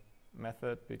reliable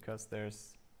method, because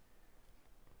there's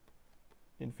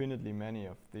infinitely many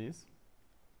of these,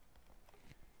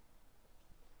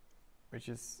 which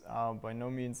is by no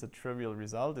means a trivial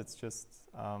result. It's just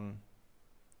a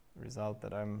result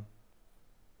that I'm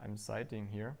citing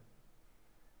here.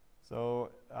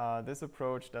 So this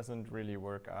approach doesn't really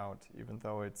work out, even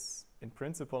though it's in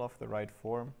principle of the right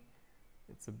form.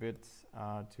 It's a bit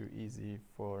too easy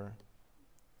for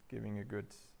giving a good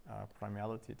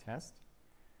primality test.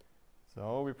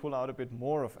 So we pull out a bit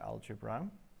more of algebra.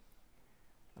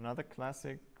 Another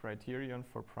classic criterion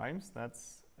for primes,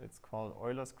 it's called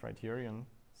Euler's criterion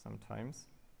sometimes.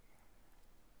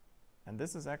 And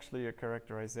this is actually a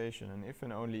characterization, an if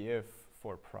and only if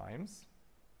for primes.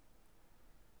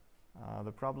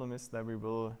 The problem is that we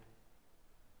will,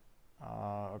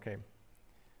 okay,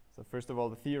 so first of all,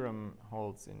 the theorem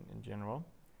holds in general.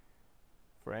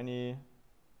 For any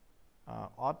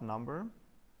odd number,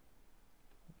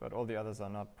 but all the others are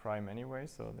not prime anyway,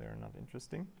 so they're not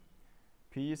interesting.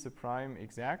 P is a prime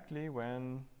exactly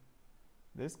when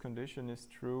this condition is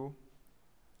true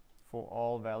for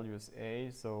all values a.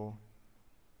 So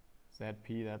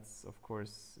Zp, that's of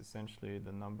course essentially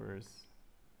the numbers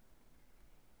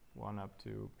 1 up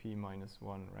to p minus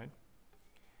 1, right?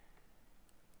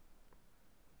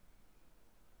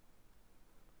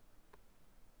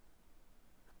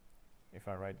 If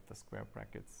I write the square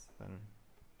brackets, then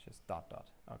just dot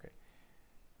dot. Okay.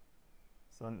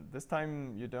 So this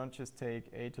time you don't just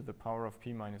take a to the power of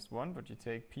p minus 1, but you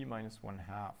take p minus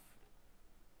 1/2.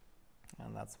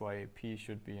 And that's why p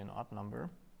should be an odd number.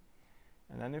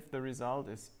 And then if the result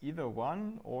is either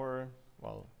 1 or,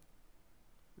 well,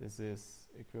 this is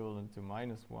equivalent to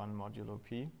minus 1 modulo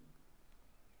p.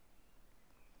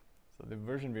 So the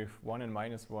version with 1 and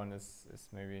minus 1 is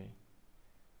maybe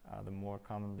the more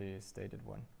commonly stated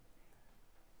one.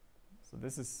 So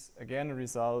this is, again, a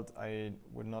result I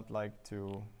would not like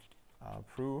to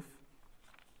prove.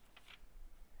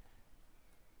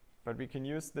 But we can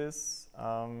use this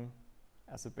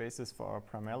as a basis for our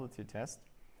primality test.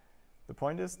 The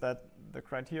point is that the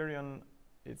criterion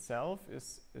itself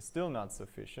is still not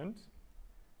sufficient.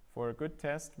 For a good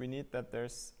test, we need that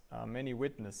there's many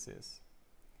witnesses.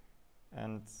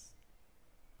 And,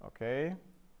 okay,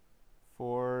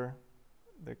 for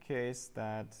the case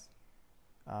that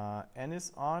n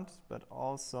is odd, but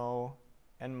also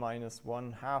n minus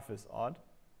 1/2 is odd.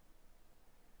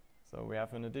 So we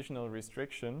have an additional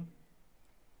restriction.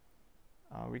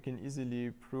 We can easily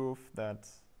prove that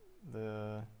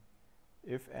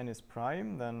if n is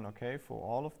prime, then okay, for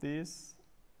all of these,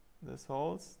 this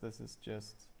holds. This is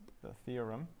just the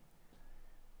theorem.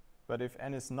 But if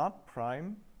n is not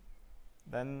prime,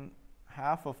 then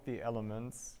half of the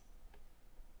elements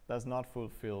does not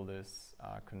fulfill this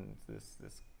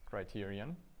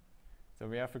criterion. So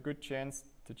we have a good chance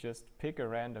to just pick a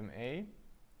random a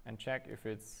and check if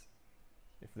this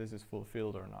is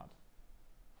fulfilled or not.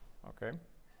 Okay.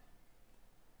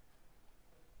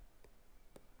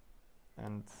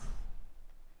 And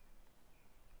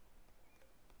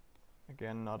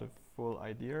again, not a full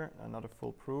idea, not a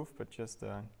full proof, but just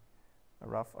a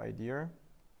rough idea.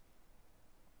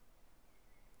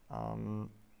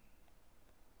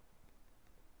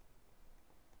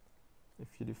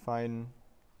 If you define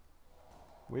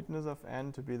witness of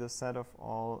n to be the set of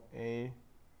all a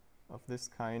of this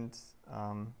kind,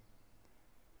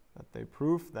 that they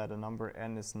prove that a number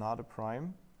n is not a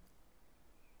prime.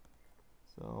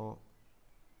 So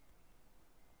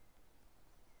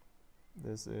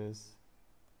this is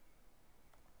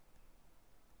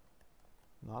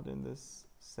not in this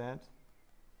set.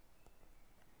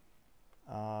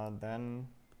 Then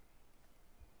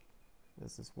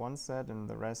this is one set, and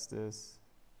the rest is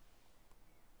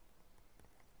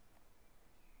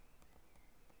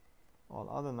all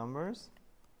other numbers.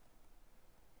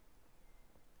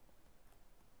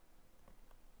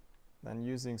 Then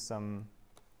using some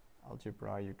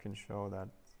algebra, you can show that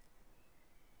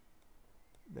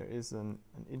there is an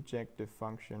injective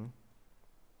function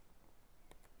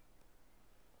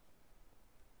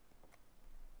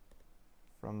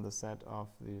from the set of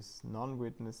these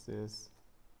non-witnesses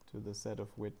to the set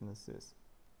of witnesses.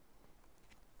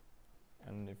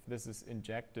 And if this is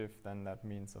injective, then that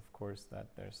means, of course,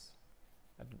 that there's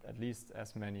at least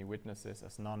as many witnesses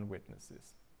as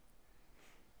non-witnesses.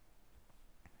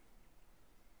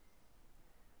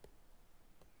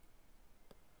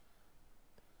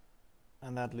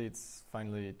 And that leads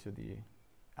finally to the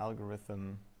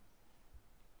algorithm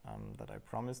that I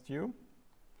promised you.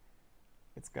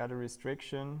 it's got a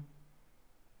restriction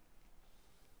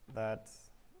that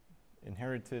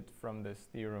inherited from this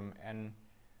theorem n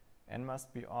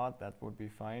must be odd, that would be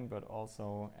fine, but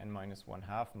also n minus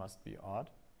 1/2 must be odd.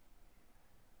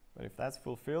 But if that's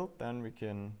fulfilled, then we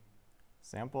can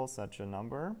sample such a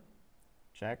number,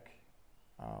 check,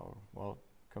 well,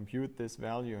 compute this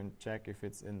value and check if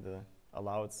it's in the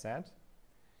allowed set.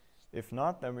 If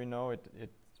not, then we know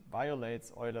it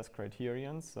violates Euler's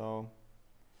criterion, so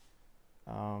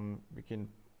we can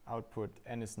output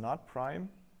n is not prime.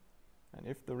 And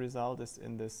if the result is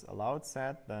in this allowed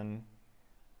set, then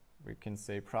we can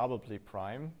say probably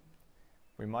prime.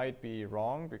 We might be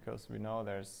wrong because we know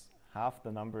there's half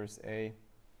the numbers a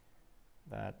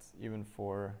that even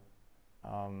for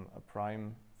a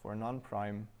prime, for a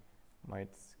non-prime,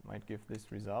 might give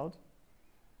this result.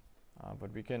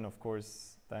 But we can, of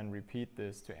course, then repeat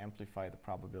this to amplify the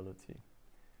probability.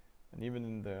 And even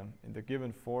in the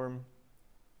given form,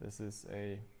 this is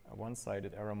a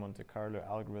one-sided error Monte Carlo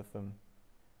algorithm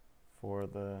for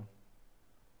the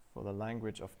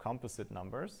language of composite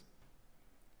numbers.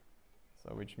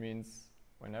 So which means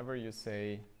whenever you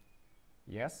say,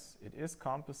 yes, it is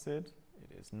composite,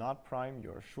 it is not prime,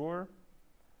 you're sure.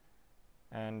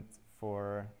 And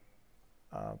for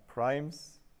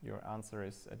primes, your answer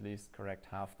is at least correct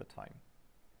half the time.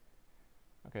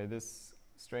 Okay, this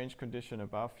strange condition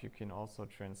above you can also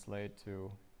translate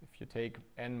to, if you take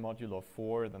n modulo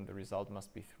 4, then the result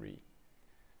must be 3.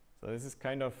 So this is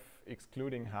kind of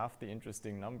excluding half the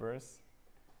interesting numbers,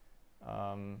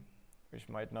 which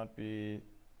might not be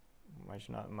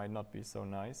so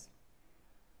nice.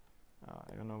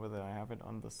 I don't know whether I have it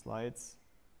on the slides.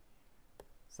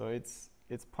 So it's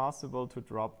possible to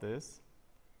drop this.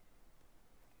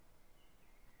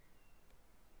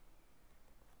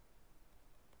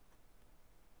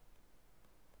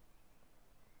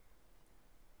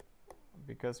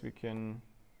 Because we can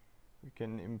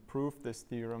improve this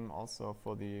theorem also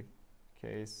for the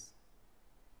case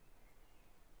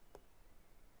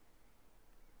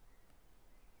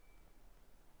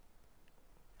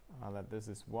that this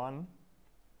is 1.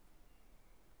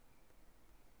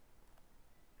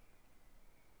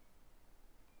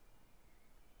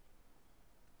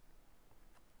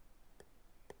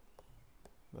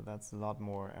 But that's a lot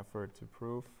more effort to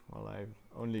prove. Well, I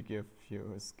only give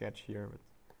you a sketch here. But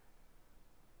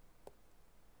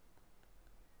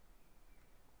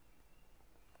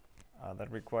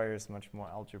that requires much more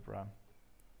algebra.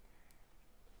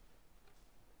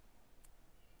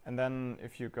 And then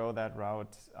if you go that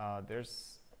route,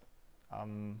 there's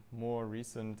more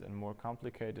recent and more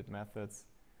complicated methods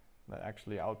that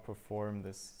actually outperform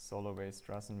this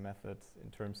Solovay-Strassen method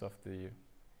in terms of the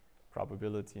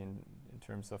probability and in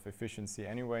terms of efficiency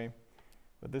anyway.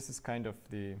 But this is kind of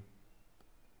the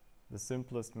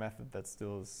simplest method that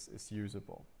still is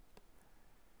usable.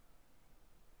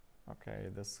 Okay,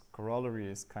 this corollary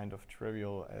is kind of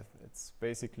trivial. It's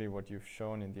basically what you've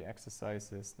shown in the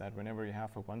exercises, that whenever you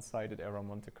have a one-sided error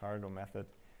Monte Carlo method,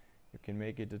 you can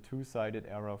make it a two-sided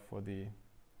error for the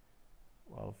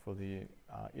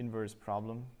inverse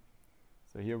problem.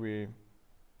 So here we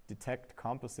detect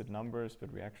composite numbers,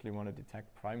 but we actually want to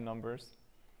detect prime numbers.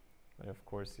 But of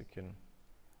course, you can,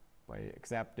 by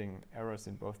accepting errors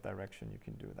in both directions, you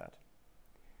can do that.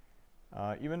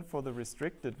 Even for the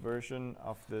restricted version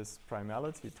of this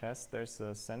primality test, there's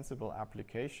a sensible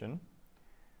application.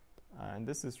 And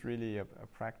this is really a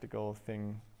practical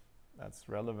thing that's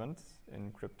relevant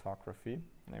in cryptography,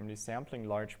 namely sampling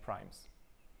large primes.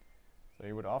 So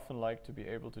you would often like to be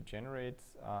able to generate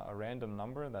a random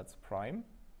number that's prime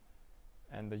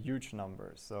and a huge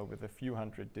number, so with a few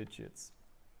hundred digits.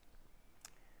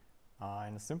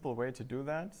 And a simple way to do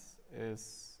that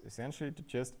is essentially to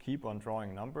just keep on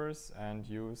drawing numbers and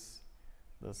use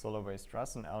the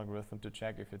Solovay-Strassen algorithm to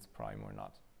check if it's prime or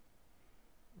not,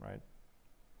 right?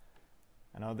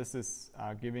 And now this is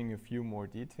giving a few more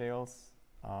details,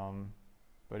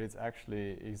 but it's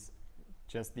actually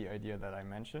just the idea that I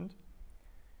mentioned.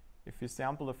 If you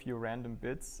sample a few random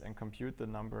bits and compute the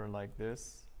number like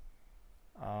this,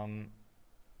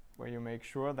 where you make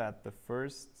sure that the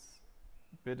first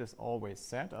bit is always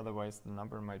set, otherwise the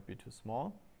number might be too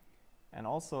small. And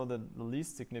also the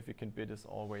least significant bit is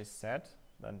always set,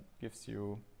 that gives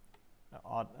you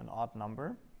an odd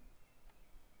number.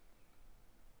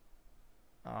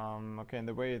 Okay, and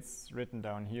the way it's written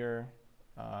down here,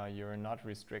 you're not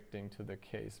restricting to the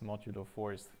case modulo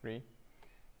 4 is 3.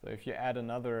 So if you add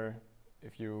another,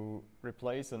 if you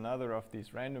replace another of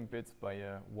these random bits by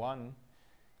a 1,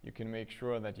 you can make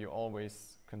sure that you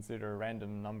always consider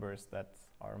random numbers that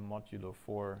are modulo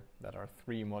 4, that are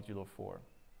 3 modulo 4,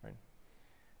 right?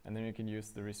 and then you can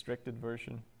use the restricted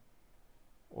version,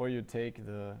 or you take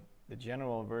the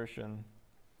general version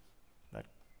that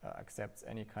accepts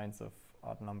any kinds of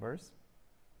odd numbers.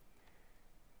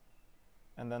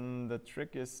 And then the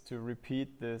trick is to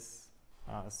repeat this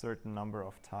a certain number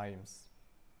of times.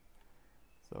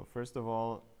 So first of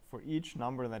all, for each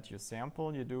number that you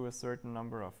sample, you do a certain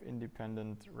number of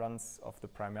independent runs of the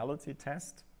primality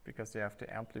test, because you have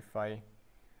to amplify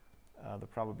the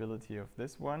probability of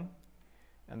this one.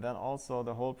 And then also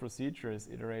the whole procedure is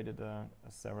iterated a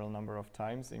several number of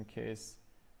times in case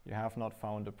you have not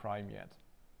found a prime yet,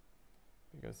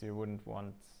 because you wouldn't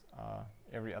want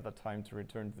every other time to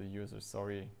return to the user,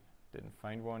 sorry, didn't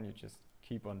find one. You just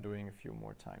keep on doing a few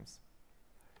more times.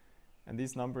 And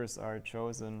these numbers are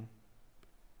chosen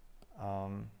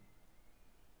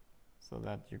so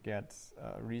that you get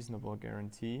a reasonable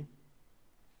guarantee.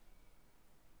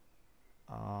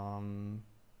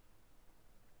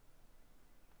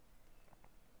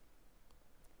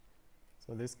 So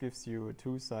this gives you a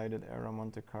two-sided error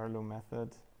Monte Carlo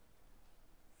method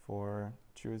for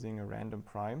choosing a random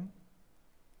prime.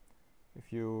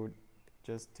 If you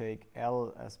just take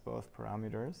L as both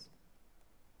parameters,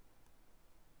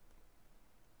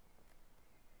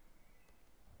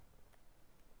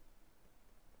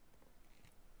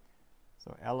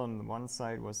 so L on one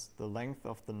side was the length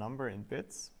of the number in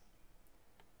bits,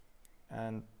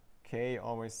 and K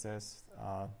always says,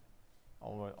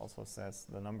 also says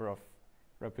the number of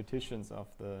repetitions of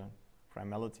the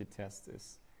primality test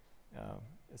is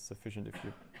sufficient if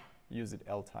you use it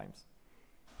L times.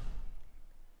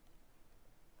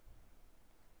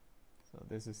 So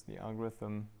this is the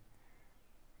algorithm,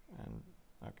 and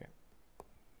okay.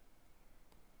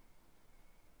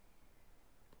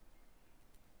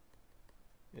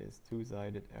 Is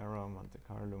two-sided error Monte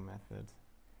Carlo method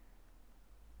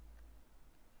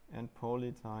and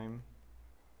poly time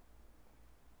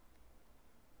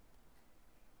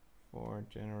for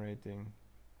generating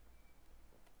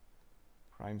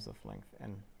primes of length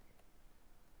n.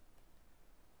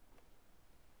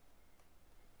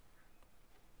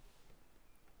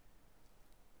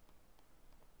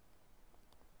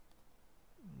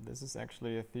 This is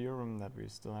actually a theorem that we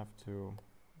still have to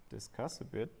discuss a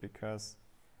bit, because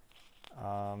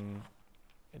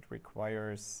it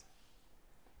requires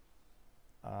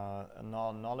a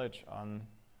knowledge on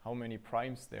how many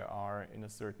primes there are in a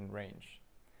certain range.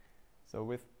 So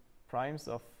with primes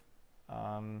of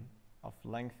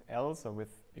length L, so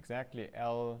with exactly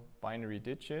L binary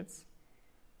digits,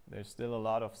 there's still a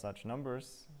lot of such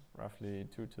numbers, roughly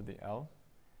 2 to the L.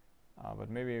 But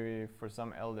maybe for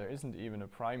some L there isn't even a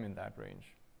prime in that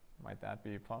range. Might that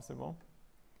be possible?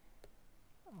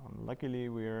 Luckily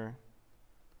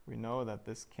we know that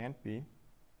this can't be.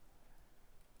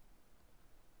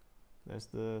 There's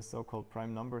the so-called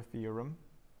prime number theorem,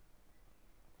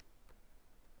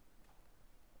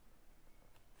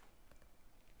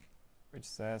 which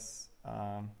says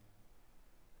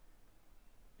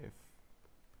if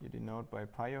you denote by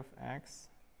pi of x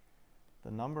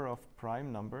the number of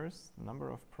prime numbers, the number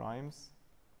of primes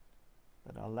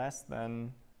that are less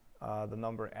than the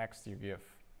number x you give.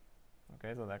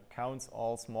 Okay, so that counts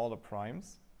all smaller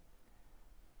primes.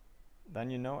 Then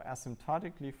you know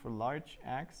asymptotically for large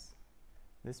x,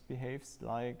 this behaves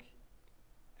like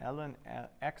ln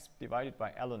x divided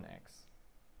by ln x.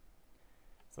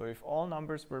 So if all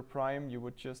numbers were prime, you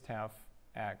would just have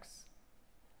x.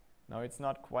 Now it's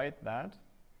not quite that,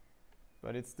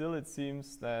 but it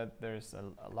seems that there's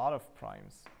a lot of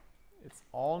primes. It's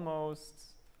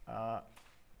almost a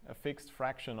fixed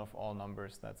fraction of all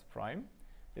numbers that's prime.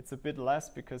 It's a bit less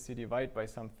because you divide by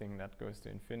something that goes to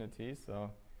infinity,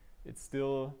 so it's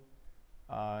still,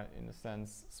 in a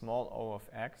sense, small o of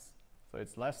x. So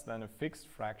it's less than a fixed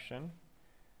fraction,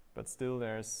 but still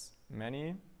there's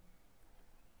many.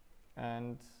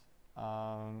 And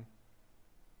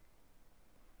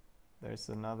there's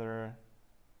another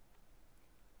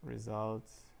result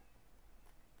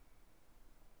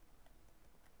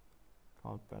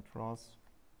called Bertrand's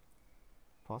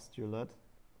postulate,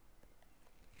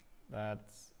 that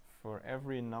for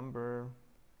every number,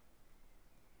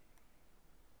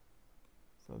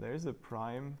 so there is a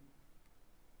prime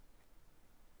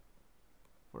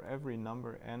for every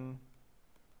number n,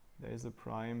 there is a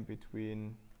prime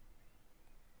between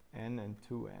n and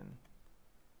 2n,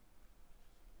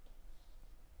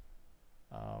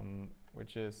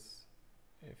 which is,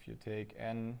 if you take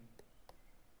n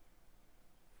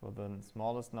for the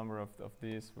smallest number of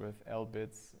these with L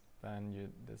bits,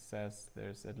 then this says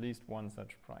there's at least one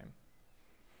such prime.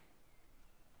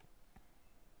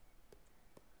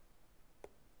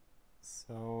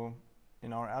 So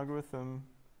in our algorithm,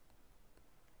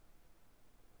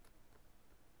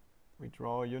 we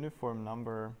draw a uniform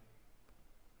number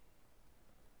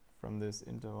from this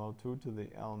interval 2 to the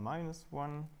L minus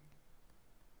 1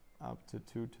 up to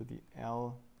 2 to the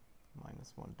L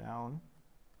minus 1 down.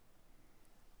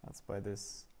 That's by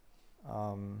this,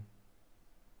 well,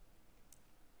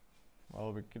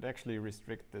 we could actually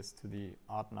restrict this to the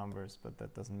odd numbers, but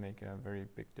that doesn't make a very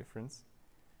big difference.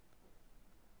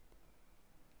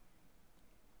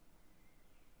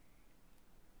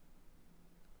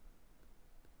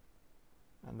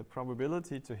 And the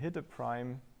probability to hit a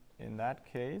prime in that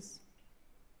case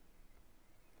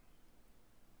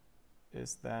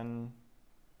is then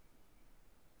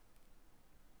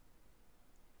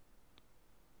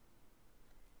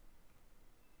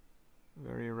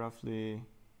very roughly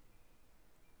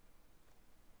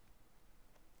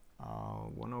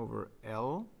 1 over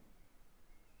L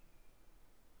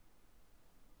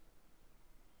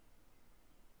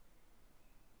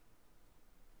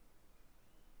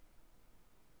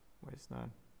why is that?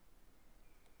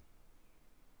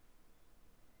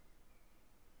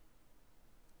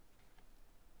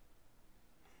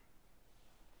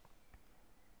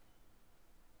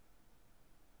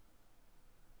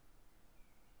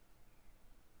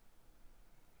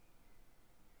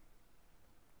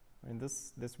 I mean,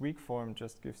 this weak form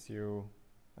just gives you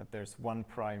that there's one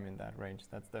prime in that range.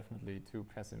 That's definitely too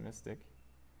pessimistic.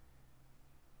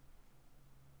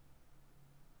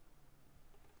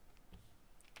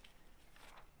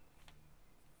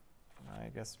 I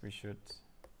guess we should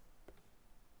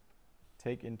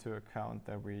take into account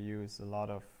that we use a lot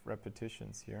of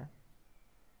repetitions here.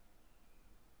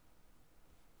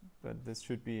 But this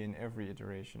should be in every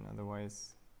iteration,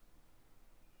 otherwise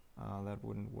that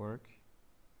wouldn't work.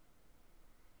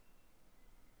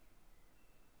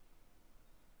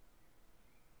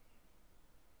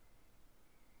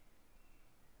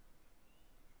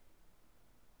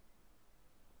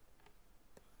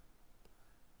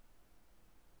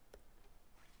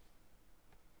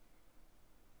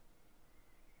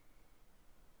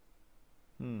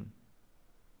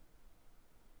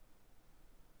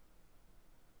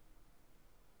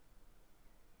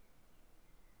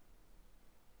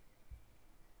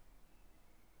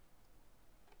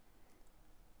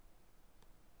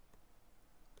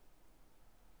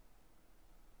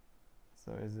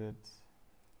 So is it,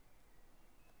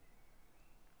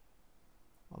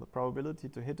 well, the probability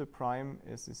to hit a prime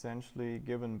is essentially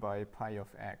given by pi of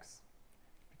x,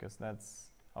 because that's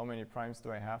how many primes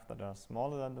do I have that are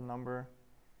smaller than the number,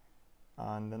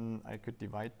 and then I could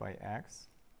divide by x.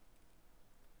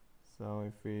 So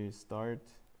if we start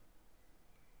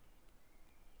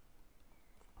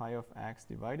pi of x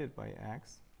divided by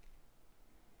x,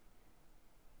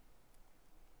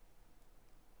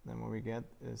 then what we get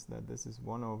is that this is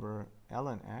 1 over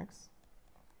ln x.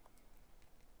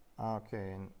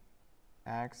 Okay, and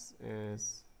x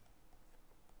is,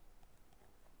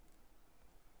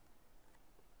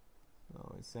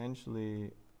 so essentially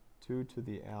 2 to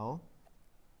the L,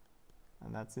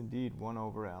 and that's indeed 1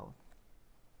 over L.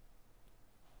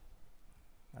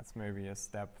 That's maybe a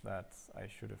step that I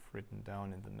should have written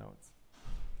down in the notes.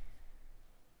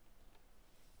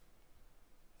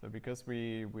 So because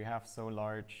we have so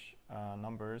large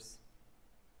numbers,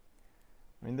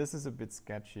 I mean, this is a bit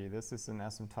sketchy. This is an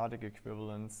asymptotic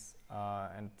equivalence,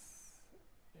 and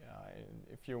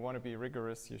if you want to be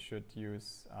rigorous, you should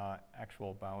use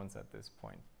actual bounds at this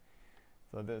point.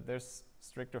 So there's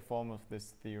stricter form of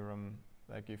this theorem,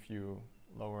 like if you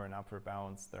lower and upper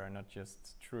bounds, they are not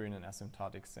just true in an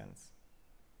asymptotic sense.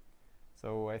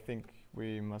 So I think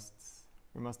we must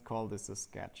call this a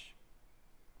sketch.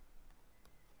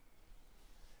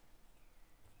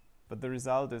 But the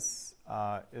result is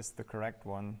the correct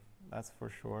one, that's for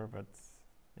sure. But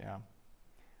yeah,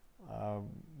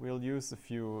 we'll use a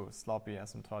few sloppy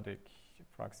asymptotic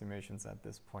approximations at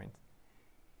this point.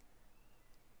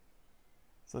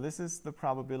 So this is the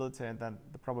probability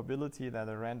that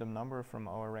a random number from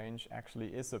our range actually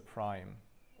is a prime,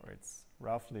 or it's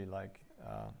roughly like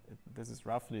this is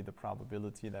roughly the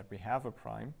probability that we have a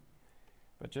prime.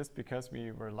 But just because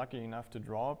we were lucky enough to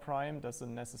draw a prime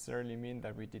doesn't necessarily mean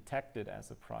that we detect it as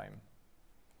a prime.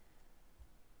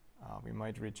 We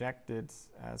might reject it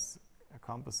as a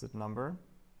composite number.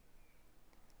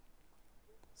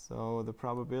 So the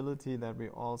probability that we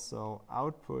also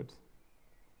output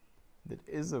that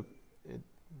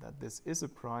this is a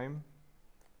prime,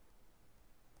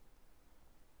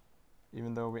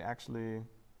 even though we actually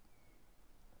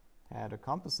had a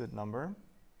composite number,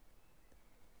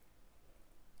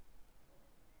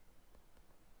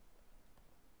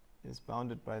 is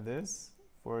bounded by this.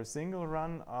 For a single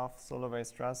run of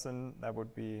Solovay-Strassen, that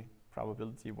would be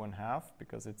probability 1/2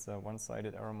 because it's a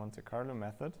one-sided error Monte Carlo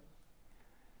method.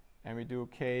 And we do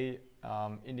k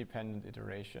independent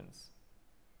iterations.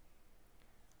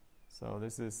 So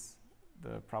this is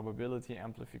the probability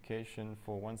amplification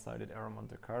for one-sided error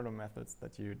Monte Carlo methods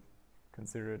that you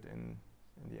considered in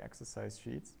the exercise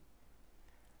sheets.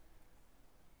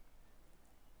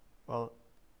 Well,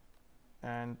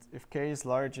 and if k is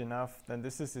large enough, then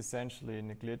this is essentially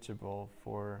negligible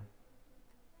for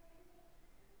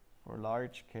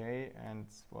large k, and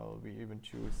well, we even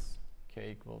choose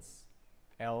k equals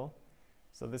L.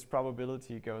 So this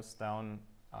probability goes down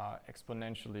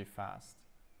exponentially fast.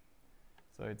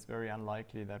 So it's very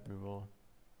unlikely that we will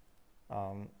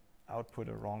output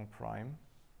a wrong prime.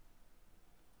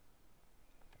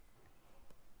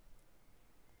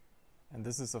 And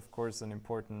this is, of course, an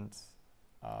important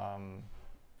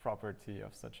property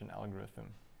of such an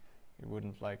algorithm. We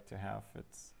wouldn't like to have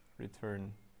it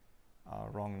return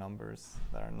wrong numbers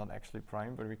that are not actually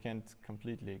prime, but we can't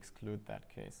completely exclude that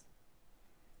case.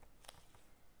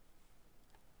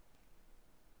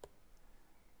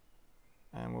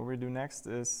 And what we do next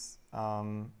is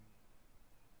to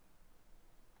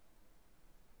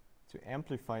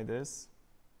amplify this,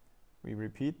 we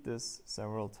repeat this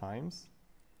several times.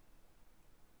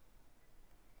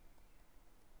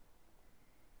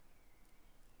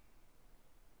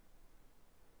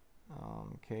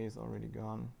 K is already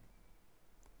gone.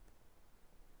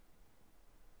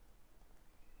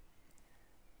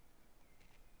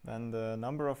 Then the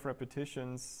number of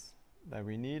repetitions that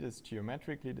we need is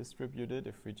geometrically distributed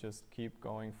if we just keep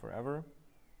going forever.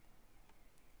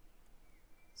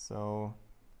 So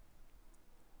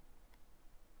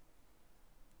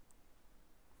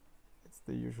it's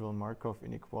the usual Markov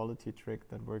inequality trick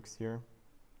that works here.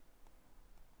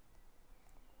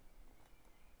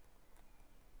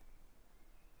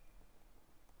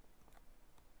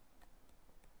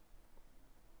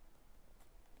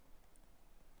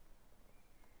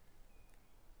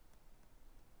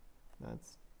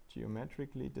 That's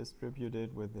geometrically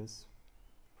distributed with this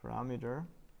parameter.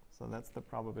 So that's the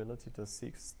probability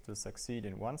to succeed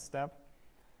in one step.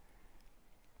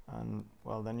 And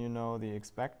well, then you know the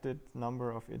expected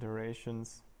number of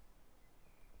iterations.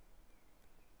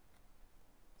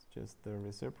 It's just the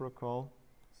reciprocal.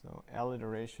 So L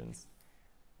iterations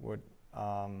would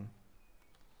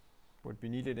be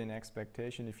needed in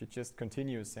expectation if you just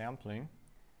continue sampling.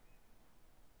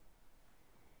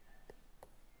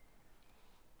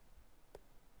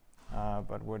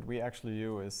 But what we actually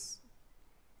do is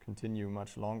continue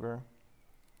much longer.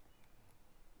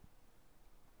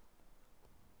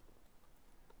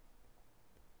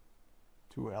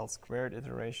 Two L squared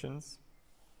iterations.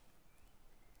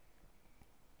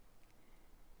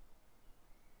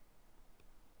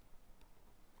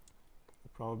 The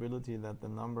probability that the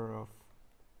number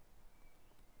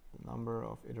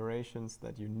of iterations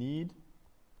that you need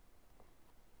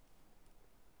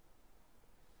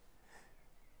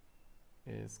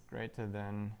is greater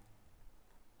than,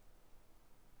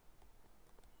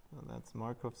 so that's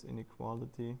Markov's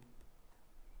inequality.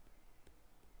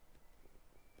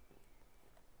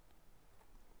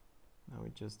 Now we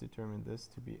just determine this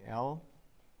to be L.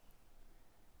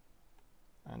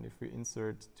 And if we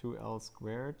insert 2L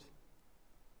squared,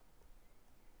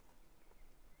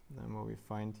 then what we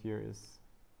find here is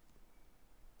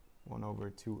 1 over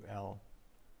 2L.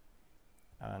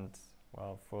 And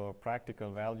well, for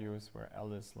practical values where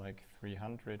L is like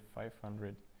 300,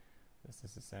 500, this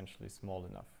is essentially small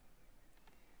enough.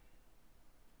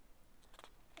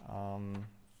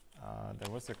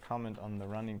 There was a comment on the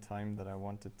running time that I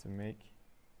wanted to make.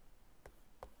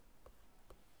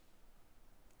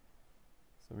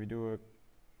 So we do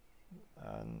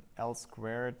an L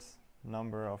squared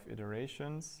number of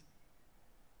iterations,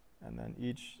 and then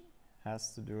each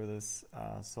has to do this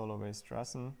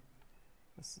Solovay-Strassen.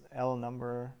 This L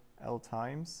number, L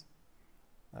times,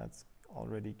 that's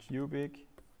already cubic.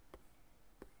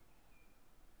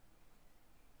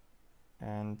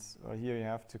 And here you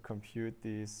have to compute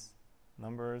these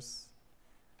numbers.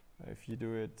 If you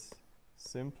do it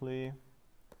simply,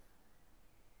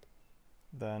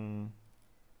 then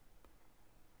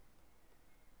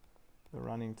the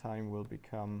running time will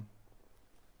become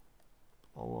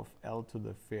O of L to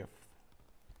the 5th,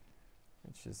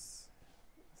 which is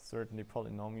certainly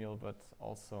polynomial, but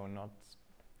also not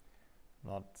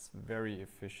very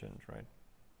efficient, right?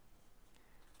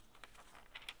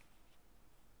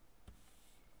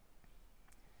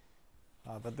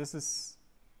 But this is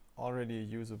already a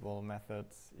usable method,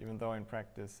 even though in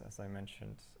practice, as I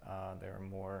mentioned, there are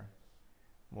more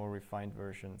refined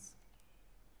versions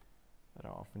that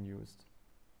are often used.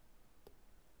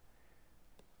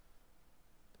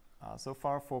 So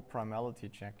far for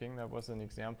primality checking, that was an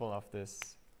example of this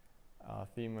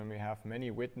theme. When we have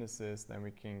many witnesses, then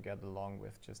we can get along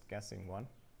with just guessing one.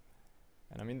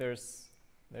 And I mean, there's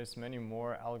many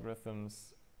more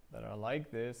algorithms that are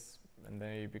like this, and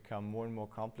they become more and more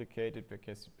complicated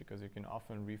because you can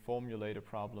often reformulate a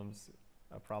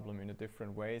problem in a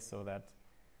different way, so that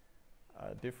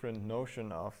a different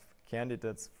notion of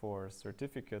candidates for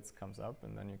certificates comes up,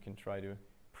 and then you can try to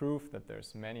prove that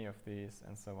there's many of these,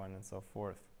 and so on and so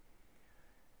forth.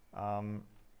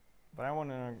 But I want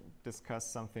to discuss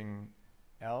something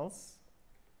else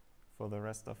for the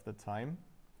rest of the time,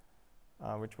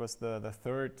 which was the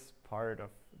third part of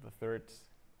the third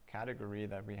category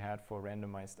that we had for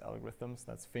randomized algorithms.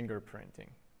 That's fingerprinting.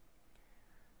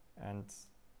 And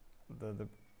the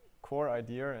core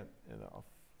idea of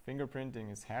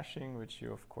fingerprinting is hashing, which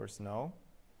you of course know.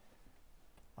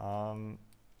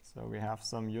 So we have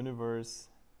some universe,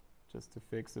 just to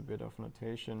fix a bit of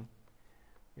notation,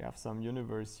 we have some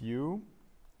universe U,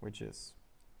 which is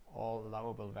all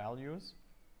allowable values.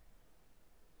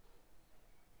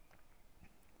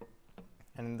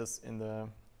 And in the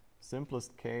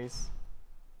simplest case,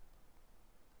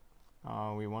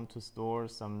 we want to store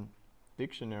some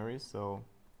dictionaries, so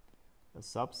a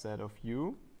subset of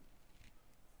U.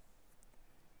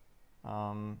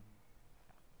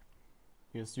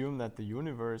 We assume that the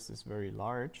universe is very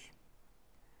large,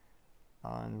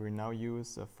 and we now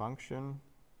use a function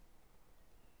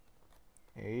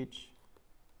h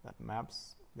that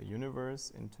maps the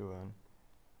universe into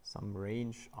some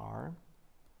range R,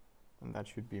 and that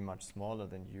should be much smaller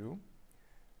than U,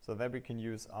 so that we can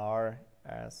use R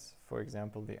as, for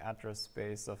example, the address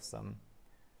space of some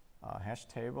hash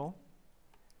table.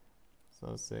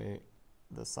 So say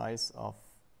the size of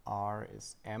R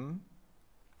is M.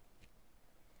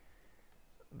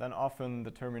 Then often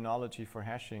the terminology for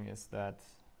hashing is that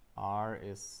R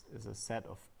is a set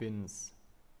of bins.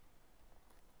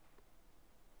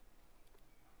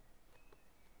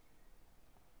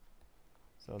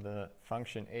 So the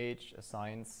function h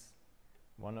assigns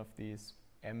one of these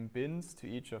m bins to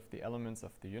each of the elements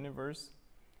of the universe,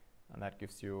 and that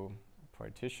gives you a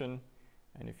partition.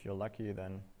 And if you're lucky,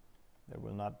 then there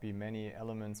will not be many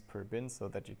elements per bin, so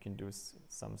that you can do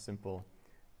some simple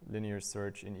linear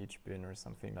search in each bin or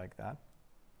something like that.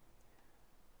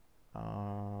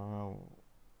 Well,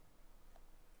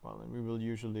 and we will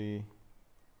usually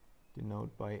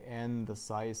denote by n the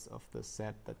size of the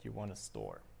set that you want to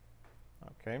store.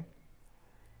 Okay.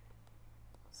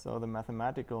 So the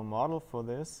mathematical model for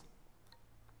this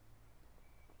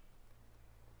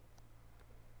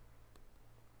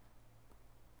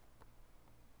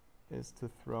is to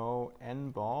throw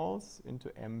n balls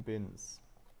into m bins.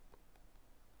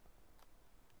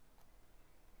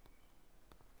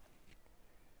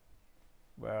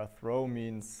 Where throw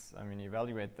means, I mean,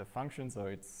 evaluate the function, so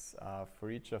it's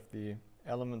for each of the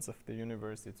elements of the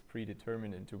universe, it's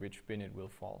predetermined into which bin it will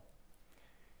fall.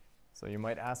 So you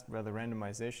might ask where the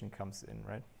randomization comes in,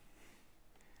 right?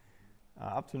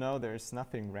 Up to now, there's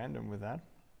nothing random with that.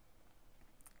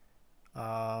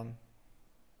 And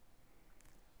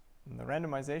the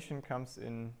randomization comes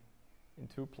in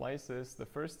two places. The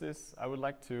first is, I would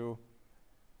like to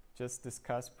just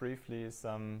discuss briefly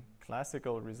some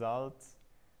classical results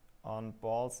on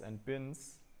balls and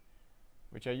bins,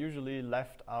 which are usually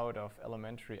left out of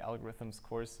elementary algorithms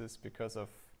courses because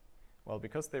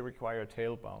they require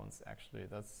tail bounds, actually.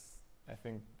 I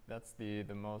think that's the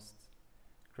most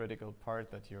critical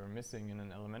part that you're missing in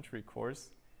an elementary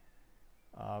course.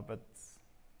 But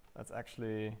that's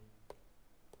actually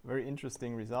a very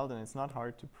interesting result, and it's not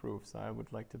hard to prove, so I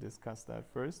would like to discuss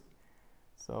that first.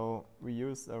 So we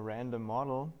use a random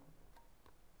model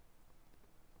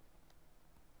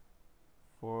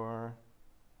for,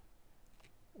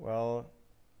 well,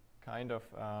 kind of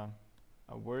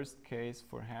a worst case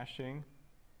for hashing,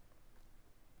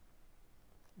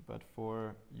 but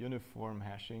for uniform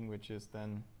hashing, which is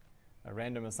then a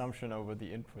random assumption over the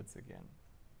inputs again.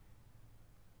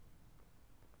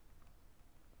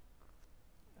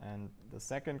 And the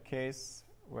second case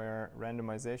where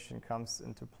randomization comes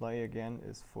into play again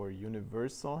is for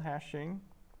universal hashing,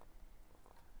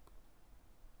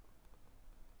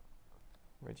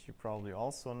 which you probably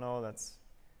also know. That's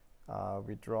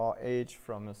we draw h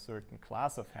from a certain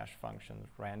class of hash functions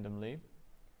randomly.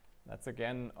 That's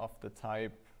again of the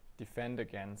type defend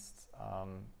against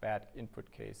bad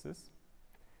input cases.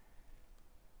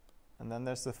 And then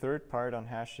there's the third part on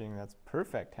hashing, that's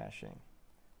perfect hashing,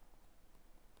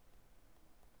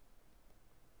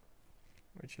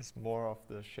 which is more of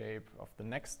the shape of the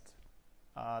next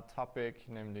topic,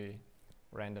 namely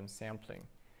random sampling.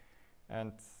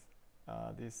 And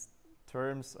these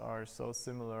terms are so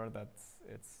similar that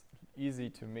it's easy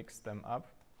to mix them up.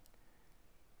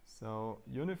 So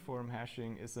uniform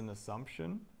hashing is an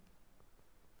assumption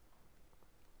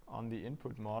on the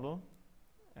input model,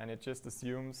 and it just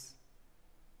assumes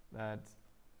that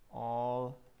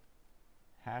all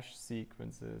hash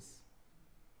sequences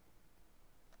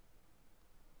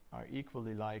are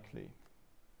equally likely.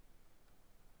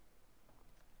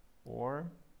 Or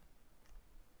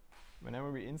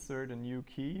whenever we insert a new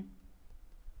key,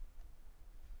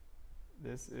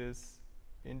 this is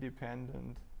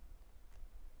independent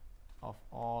of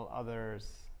all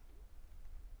others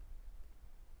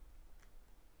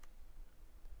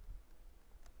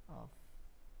of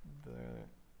the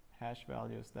hash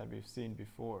values that we've seen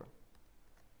before.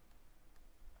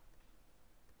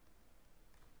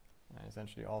 And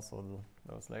essentially also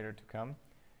those later to come.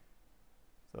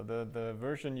 So the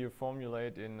version you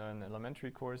formulate in an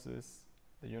elementary course is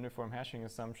the uniform hashing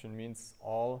assumption means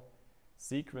all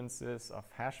sequences of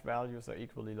hash values are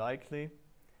equally likely.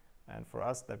 And for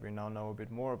us that we now know a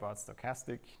bit more about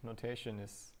stochastic notation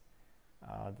is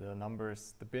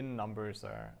the bin numbers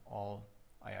are all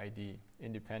IID,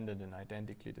 independent and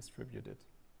identically distributed.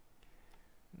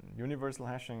 Universal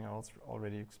hashing I also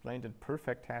already explained, and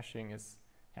perfect hashing is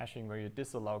hashing where you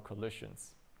disallow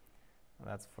collisions. And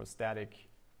that's for static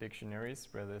dictionaries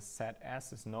where the set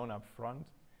S is known up front.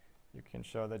 You can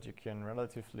show that you can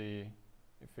relatively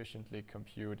efficiently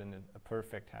compute a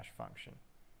perfect hash function,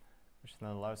 which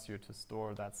then allows you to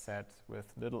store that set with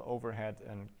little overhead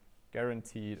and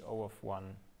guaranteed O of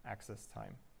 1 access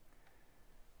time.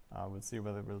 We'll see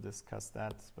whether we'll discuss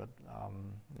that, but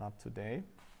not today.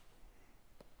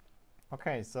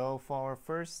 Okay, so for our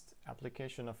first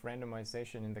application of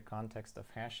randomization in the context of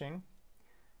hashing,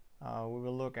 we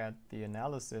will look at the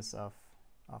analysis of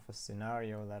a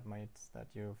scenario that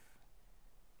you've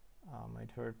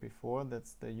might heard before.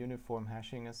 That's the uniform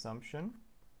hashing assumption.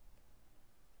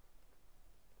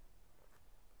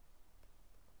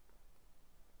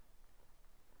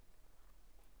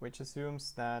 Which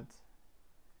assumes that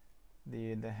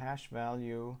the hash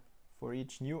value for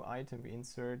each new item we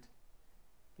insert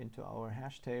into our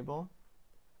hash table,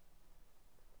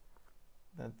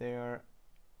 that they are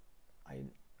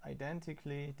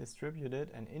identically distributed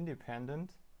and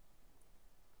independent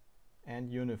and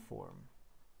uniform.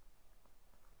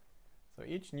 So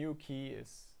each new key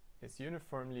is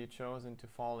uniformly chosen to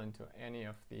fall into any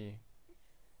of the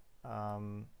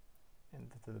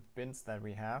bins that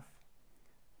we have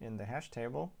in the hash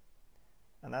table,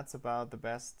 and that's about the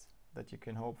best that you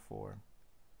can hope for.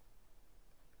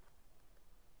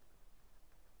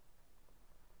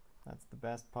 That's the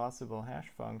best possible hash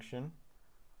function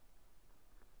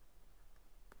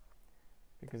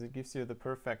because it gives you the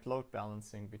perfect load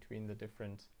balancing between the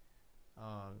different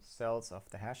cells of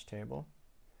the hash table.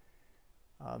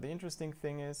 The interesting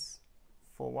thing is,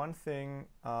 for one thing,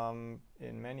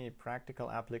 in many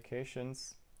practical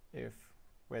applications,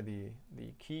 where the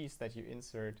keys that you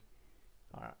insert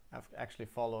actually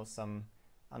follow some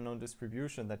unknown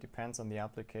distribution that depends on the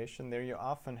application, there you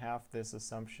often have this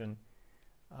assumption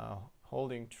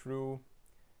holding true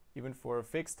even for a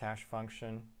fixed hash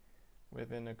function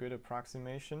within a good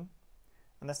approximation.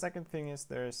 And the second thing is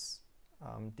there's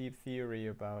deep theory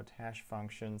about hash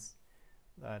functions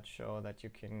that show that you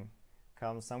can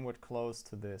come somewhat close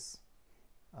to this,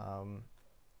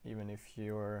 even if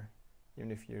you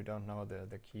don't know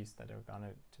the keys that are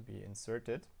going to be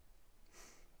inserted.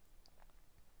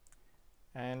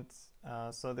 And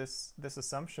so this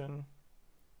assumption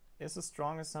is a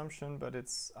strong assumption, but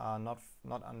it's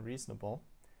not unreasonable,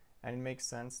 and it makes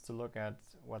sense to look at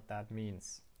what that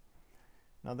means.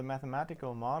 Now the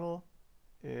mathematical model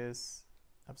is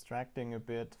abstracting a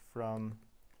bit from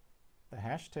the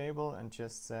hash table and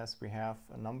just says we have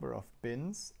a number of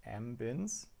bins, m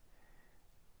bins,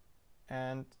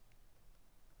 and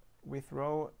we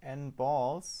throw n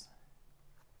balls,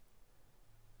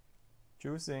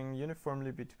 choosing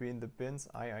uniformly between the bins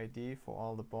IID for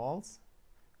all the balls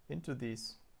into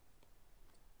these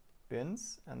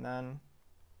bins, and then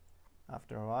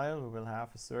after a while we will have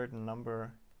a certain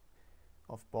number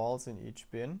of balls in each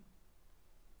bin,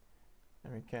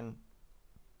 and we can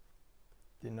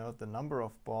denote the number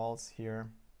of balls here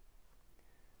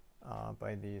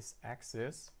by these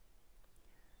axes.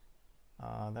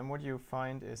 Then what you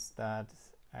find is that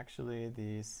actually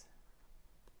these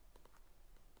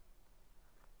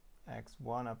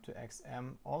x1 up to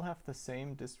xm all have the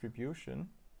same distribution,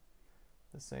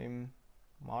 the same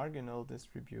marginal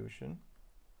distribution,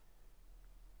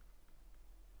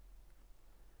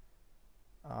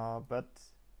 but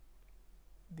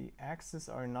the axes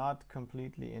are not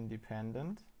completely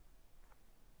independent.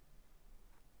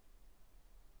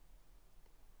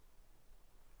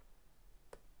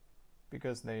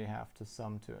 Because they have to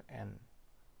sum to n.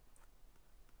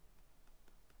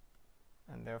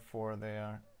 And therefore they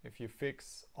are, if you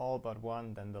fix all but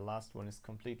one, then the last one is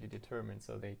completely determined,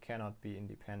 so they cannot be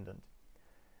independent.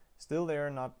 Still, they are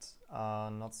not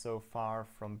so far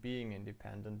from being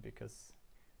independent because,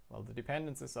 well, the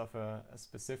dependence is of a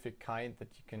specific kind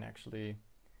that you can actually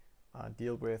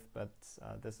deal with, but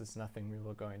this is nothing we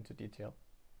will go into detail.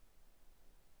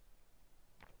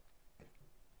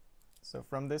 So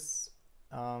from this,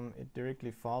 it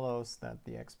directly follows that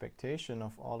the expectation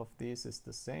of all of these is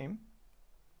the same.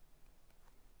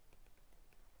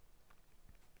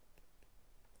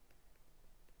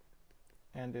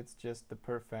 And it's just the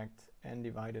perfect n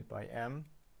divided by m,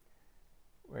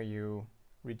 where you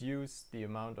reduce the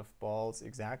amount of balls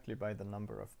exactly by the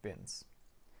number of bins.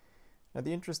 Now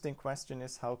the interesting question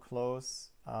is how close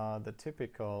the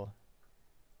typical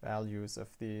values of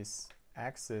these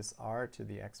axes are to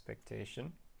the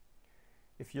expectation.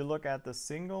 If you look at the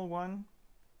single one,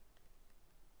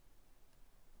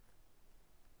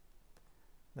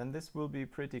 then this will be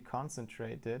pretty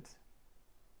concentrated.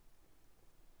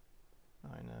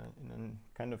 In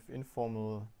a kind of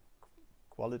informal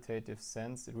qualitative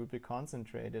sense, it will be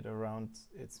concentrated around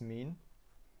its mean,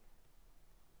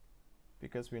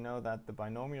 because we know that the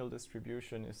binomial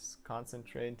distribution is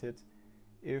concentrated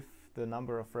if the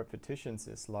number of repetitions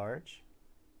is large.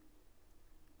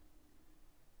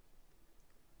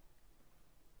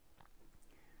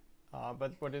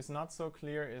 But what is not so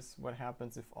clear is what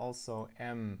happens if also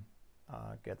m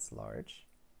gets large.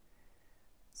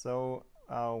 So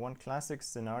one classic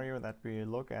scenario that we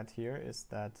look at here is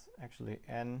that actually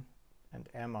n and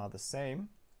m are the same.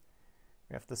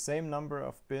 We have the same number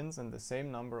of bins and the same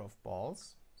number of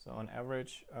balls. So on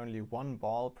average, only one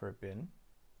ball per bin.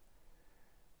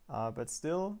 But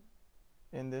still,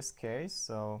 in this case,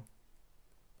 so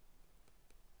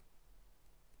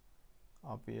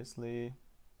obviously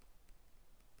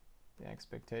the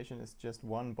expectation is just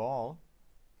one ball.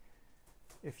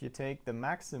 If you take the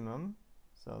maximum,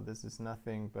 so this is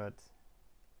nothing but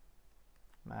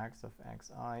max of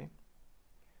xi.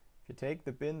 If you take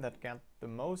the bin that got the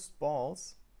most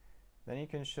balls, then you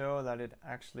can show that it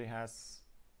actually has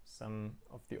some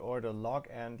of the order log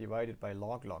n divided by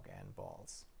log n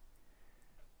balls.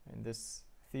 In this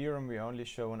theorem we only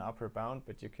show an upper bound,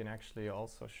 but you can actually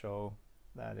also show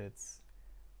that it's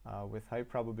with high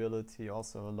probability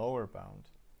also a lower bound.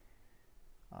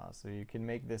 So you can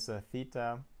make this a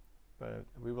theta, but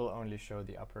we will only show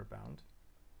the upper bound,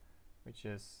 which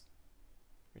is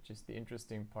the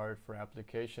interesting part for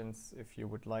applications if you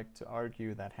would like to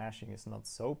argue that hashing is not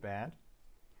so bad.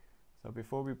 So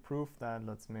before we prove that,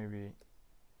 let's maybe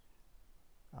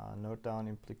note down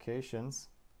implications.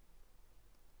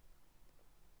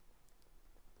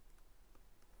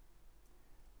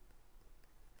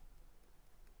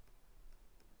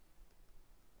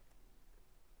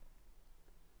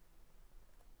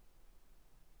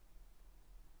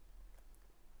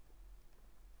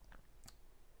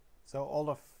 So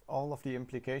all of the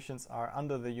implications are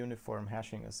under the uniform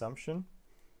hashing assumption,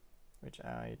 which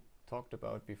I talked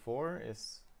about before,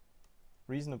 is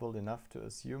reasonable enough to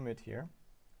assume it here.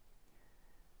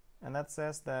 And that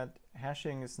says that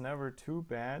hashing is never too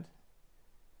bad,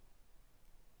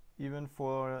 even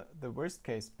for the worst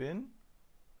case bin.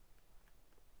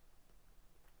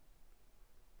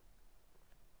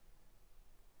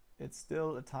 It's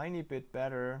still a tiny bit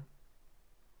better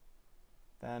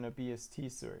than a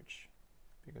BST search,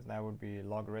 because that would be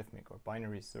logarithmic or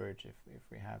binary search if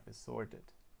we have it sorted.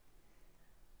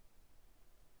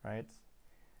 Right?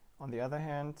 On the other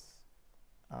hand,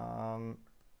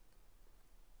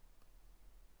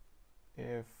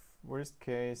 if worst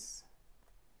case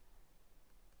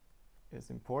is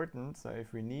important, so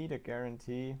if we need a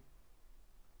guarantee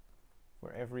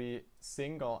for every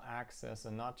single access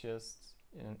and not just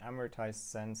in an amortized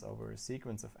sense over a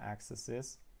sequence of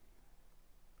accesses,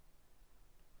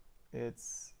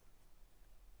 it's,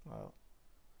 well,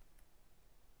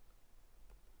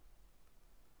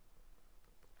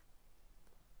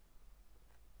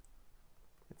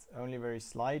 it's only very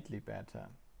slightly better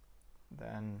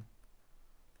than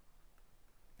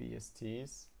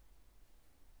BSTs,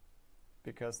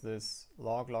 because this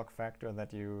log factor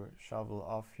that you shovel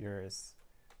off here is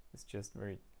just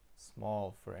very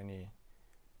small for any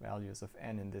values of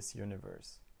n in this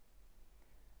universe.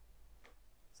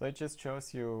 So it just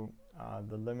shows you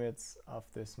the limits of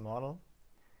this model,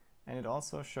 and it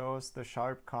also shows the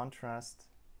sharp contrast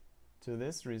to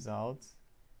this result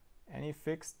Any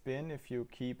fixed bin, if you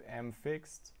keep m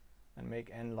fixed and make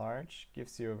n large,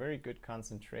 gives you a very good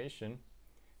concentration.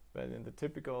 But in the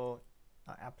typical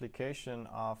application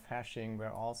of hashing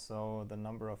where also the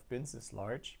number of bins is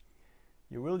large,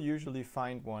 you will usually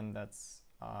find one that's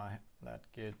that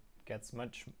gets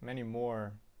many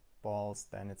more balls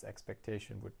than its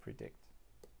expectation would predict.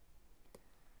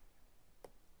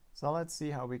 So let's see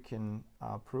how we can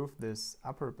prove this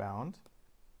upper bound.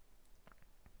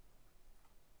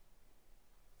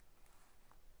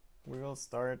 We will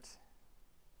start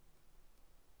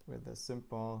with a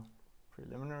simple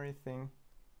preliminary thing.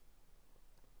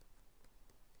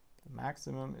 The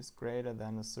maximum is greater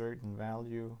than a certain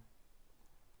value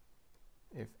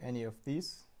if any of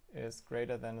these is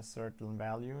greater than a certain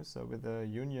value. So with a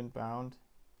union bound,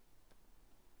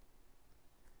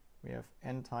 we have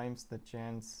n times the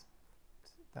chance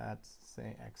that,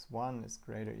 say, x1 is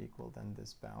greater or equal than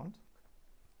this bound.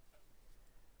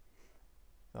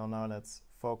 So now let's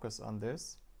focus on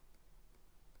this.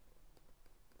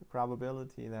 The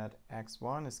probability that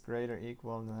x1 is greater or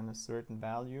equal than a certain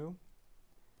value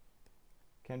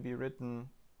can be written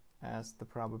as the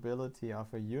probability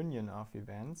of a union of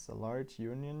events, a large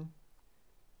union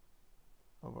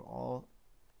over all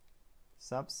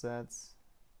subsets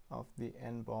of the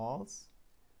n balls,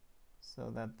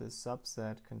 so that this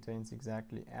subset contains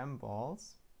exactly m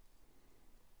balls.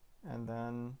 And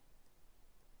then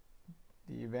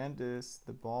the event is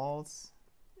the balls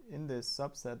in this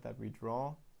subset that we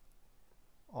draw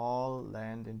all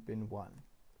land in bin 1.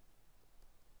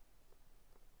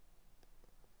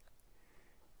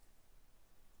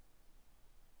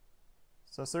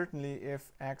 So certainly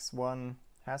if x1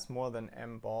 has more than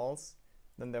m balls,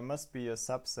 then there must be a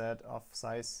subset of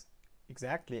size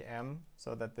exactly m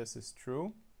so that this is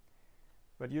true.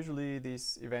 But usually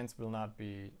these events will not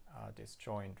be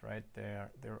disjoint, right?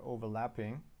 They're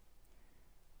overlapping.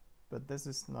 But this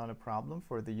is not a problem.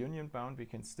 For the union bound, we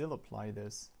can still apply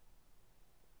this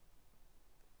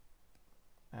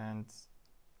and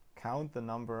count the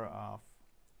number of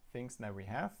things that we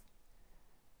have.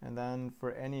 And then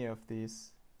for any of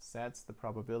these sets, the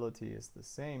probability is the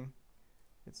same.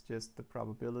 It's just the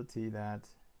probability that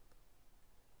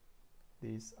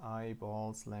these I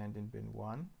balls land in bin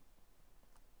 1.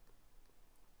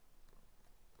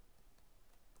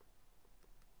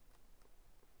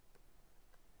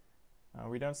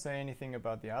 We don't say anything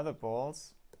about the other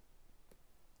balls.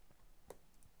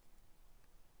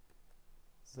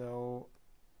 So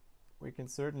we can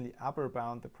certainly upper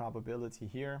bound the probability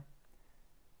here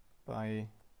by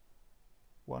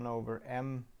 1 over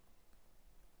m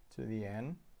to the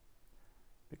n,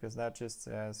 because that just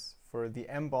says for the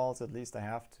m balls at least I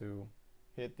have to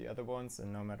hit the other ones,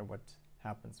 and no matter what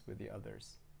happens with the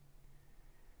others.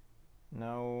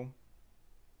 Now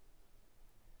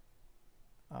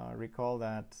recall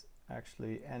that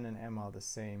actually n and m are the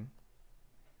same.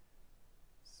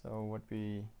 So what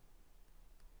we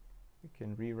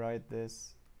can rewrite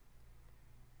this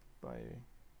by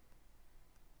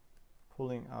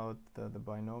pulling out the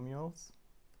binomials.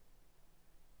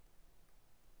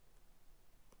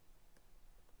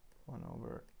 1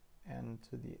 over n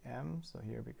to the m, so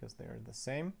here because they are the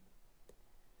same.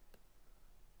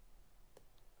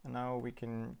 And now we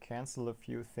can cancel a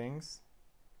few things.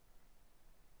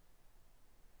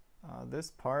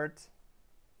 This part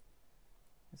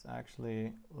is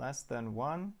actually less than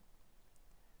 1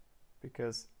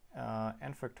 because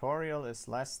n factorial is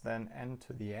less than n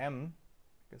to the m,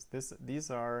 because these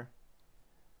are,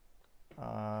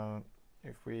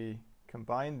 if we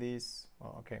combine these,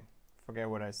 well, okay, forget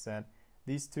what I said.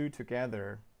 These two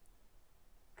together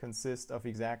consist of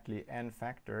exactly n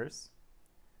factors.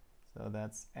 So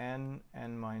that's n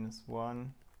minus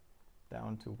 1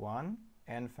 down to 1,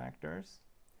 n factors.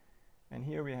 And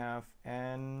here we have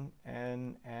n,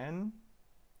 m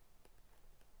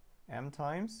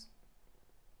times.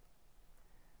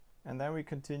 And then we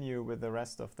continue with the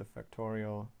rest of the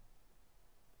factorial,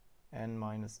 n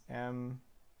minus m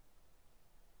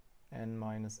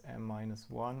minus m minus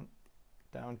 1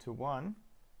 down to 1.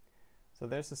 So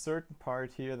there's a certain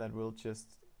part here that will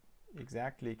just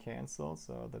exactly cancel.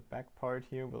 So the back part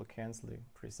here will cancel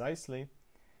precisely.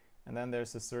 And then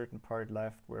there's a certain part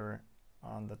left where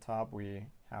on the top we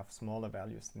have smaller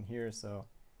values than here. So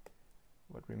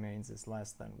what remains is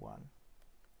less than 1.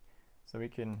 So we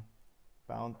can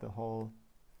bound the whole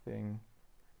thing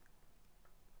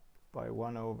by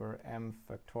 1 over m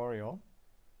factorial.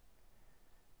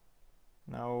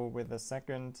 Now with the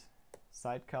second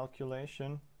side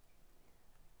calculation,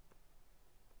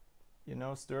 you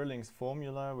know Stirling's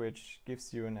formula, which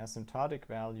gives you an asymptotic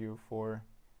value for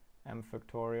m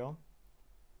factorial.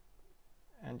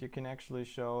 And you can actually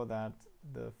show that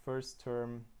the first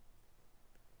term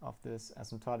of this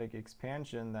asymptotic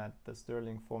expansion that the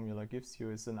Stirling formula gives you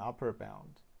is an upper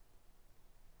bound.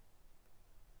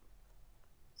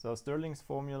 So Stirling's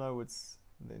formula, which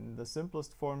in the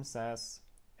simplest form says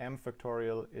m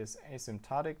factorial is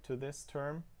asymptotic to this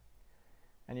term,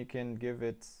 and you can give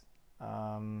it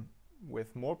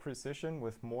with more precision,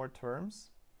 with more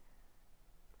terms,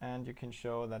 and you can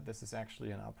show that this is actually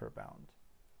an upper bound.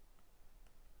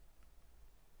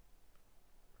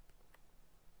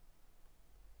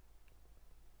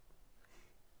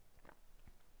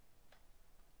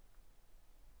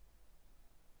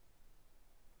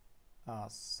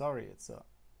 Sorry, it's a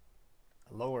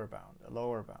lower bound,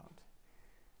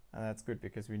 And that's good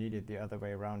because we need it the other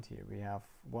way around here. We have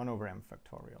 1 over m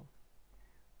factorial.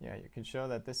 Yeah, you can show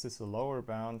that this is a lower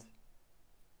bound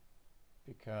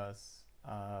because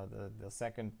the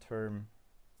second term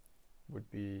would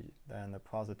be then a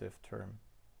positive term.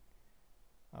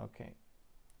 Okay,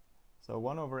 so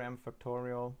 1 over m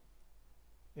factorial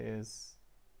is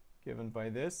given by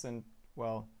this, and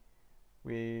well,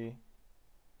 we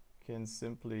can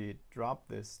simply drop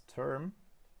this term,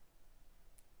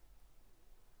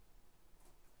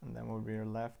 and then what we're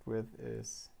left with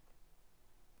is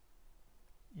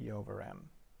e over m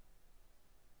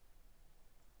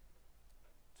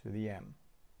to the m.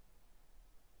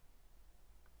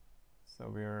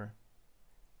 So we're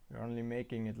only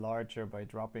making it larger by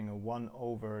dropping a 1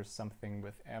 over something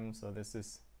with m. So this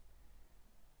is,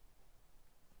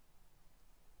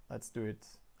 let's do it,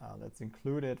 let's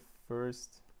include it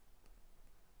first.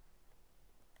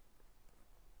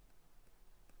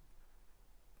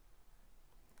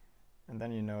 And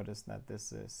then you notice that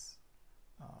this is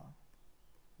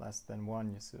less than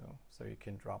 1, so you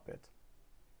can drop it.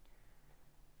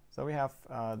 So we have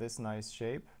this nice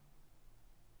shape,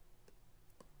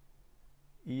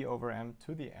 e over m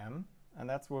to the m, and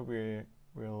that's what we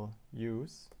will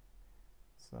use.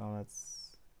 So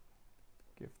let's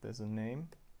give this a name.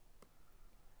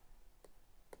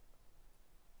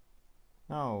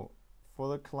 Now, for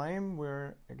the claim,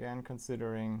 we're again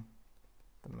considering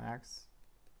the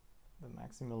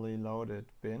maximally loaded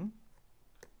bin,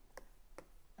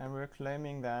 and we're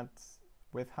claiming that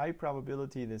with high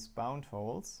probability this bound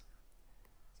holds.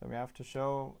 So we have to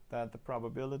show that the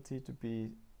probability to be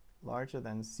larger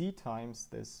than c times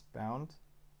this bound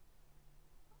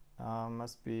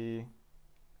must be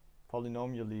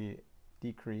polynomially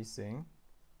decreasing.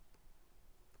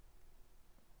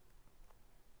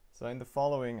 So in the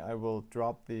following I will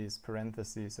drop these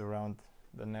parentheses around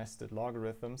the nested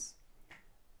logarithms.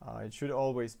 It should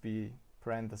always be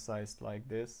parenthesized like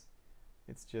this.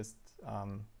 It's just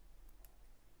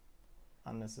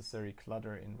unnecessary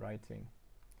clutter in writing.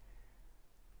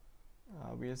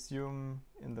 We assume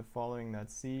in the following that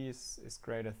c is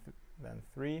greater than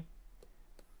 3,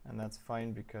 and that's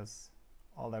fine because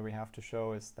all that we have to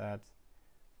show is that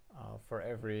for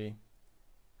every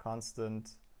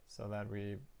constant, so that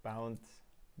we bound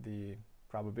the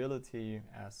probability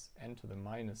as n to the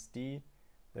minus d,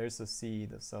 there's a c,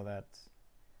 so that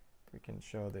we can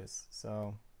show this.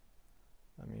 So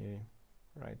let me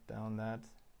write down that.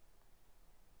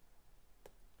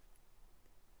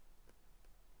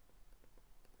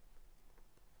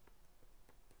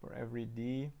 For every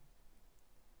d,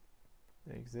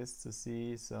 there exists a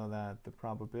c, so that the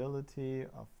probability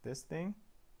of this thing,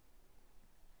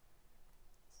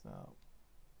 so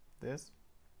this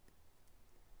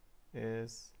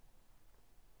is,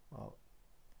 well,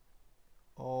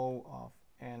 O of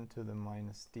n to the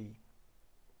minus d,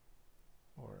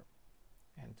 or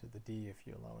n to the d if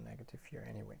you allow negative here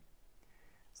anyway.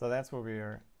 So that's what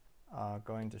we're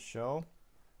going to show.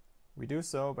 We do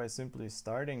so by simply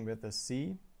starting with a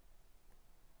c,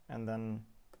 and then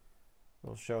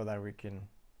we'll show that we can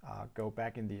go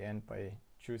back in the end by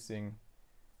choosing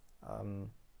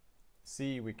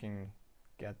c. We can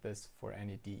get this for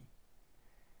any d.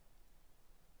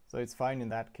 So it's fine in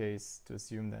that case to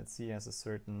assume that c has a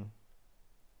certain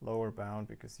lower bound,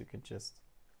 because you can just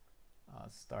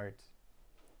start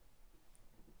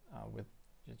with,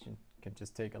 you can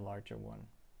just take a larger one.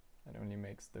 It only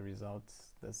makes the result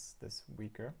this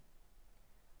weaker.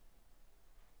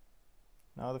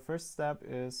 Now the first step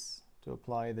is to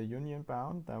apply the union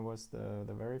bound. That was the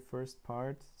very first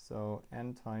part. So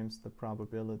n times the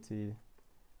probability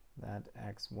that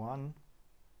x1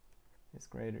 is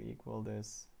greater or equal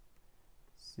this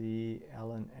c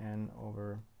ln n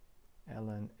over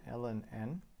ln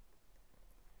n.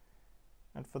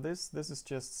 And for this is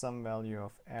just some value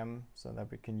of m, so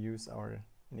that we can use our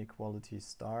inequality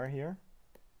star here.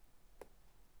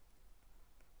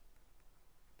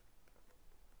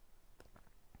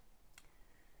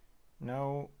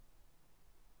 no,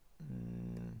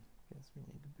 guess we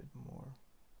need a bit more.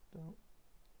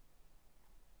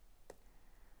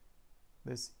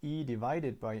 This E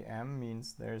divided by M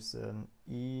means there's an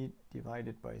E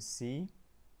divided by C.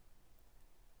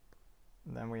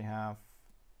 And then we have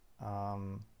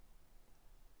 1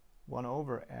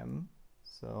 over M,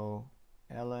 so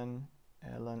ln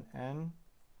n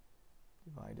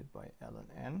divided by ln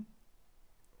n.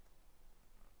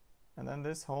 And then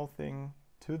this whole thing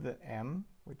to the m,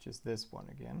 which is this one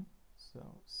again.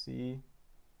 So C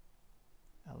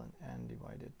ln n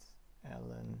divided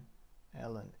ln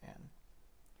n.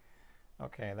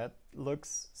 Okay, that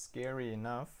looks scary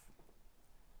enough.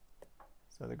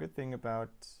 So the good thing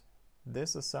about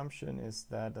this assumption is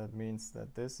that that means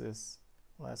that this is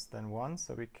less than 1,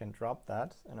 so we can drop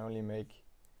that and only make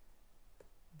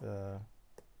the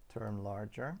term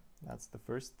larger. That's the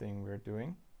first thing we're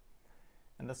doing.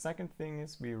 And the second thing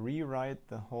is we rewrite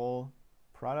the whole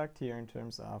product here in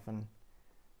terms of an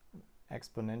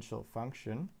exponential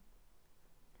function.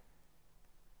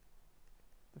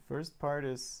 The first part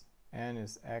is n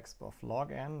is x of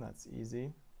log n, that's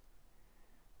easy.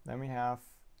 Then we have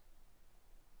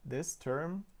this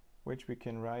term, which we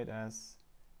can write as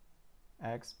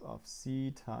x of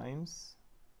c times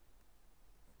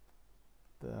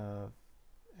the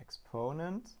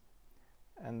exponent,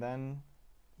 and then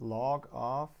log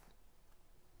of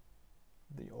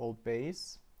the old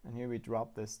base, and here we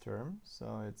drop this term,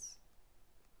 so it's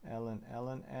ln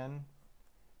n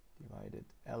divided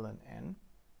ln n.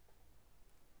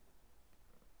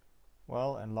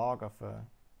 Well, and log of a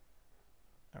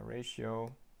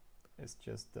ratio is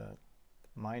just the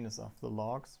minus of the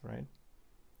logs, right?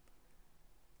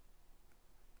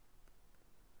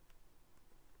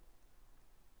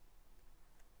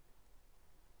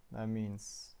 That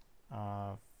means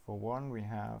for 1 we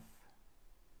have,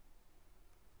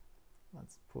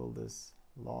 let's pull this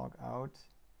log out,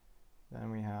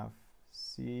 then we have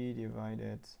c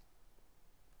divided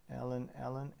ln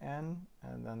n,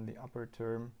 and then the upper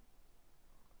term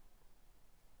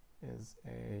is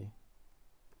a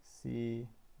c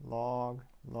log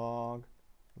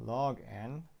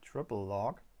n, triple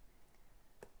log.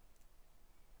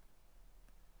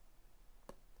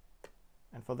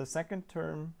 And for the second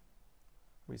term,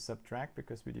 we subtract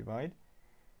because we divide.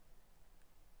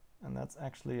 And that's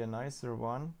actually a nicer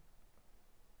one,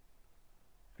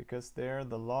 because there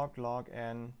the log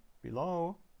n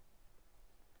below,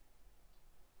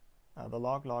 the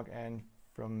log n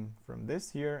from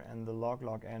this here and the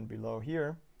log n below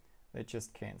here, they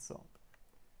just cancel.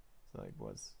 So it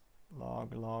was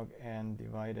log n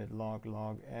divided log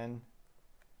n,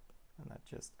 and that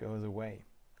just goes away.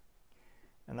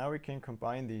 And now we can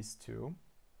combine these two.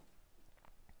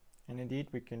 And indeed,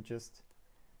 we can just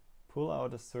pull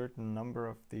out a certain number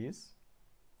of these.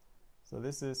 So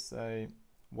this is a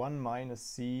 1 minus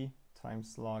c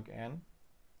times log n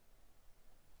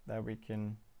that we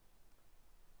can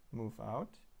move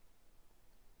out.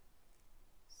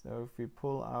 So if we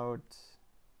pull out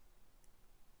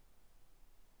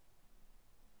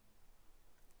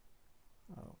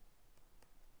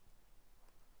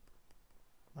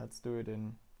let's do it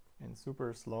in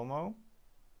super slow-mo.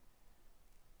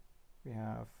 We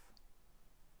have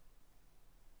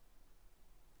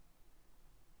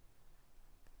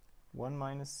one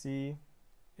minus c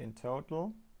in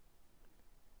total.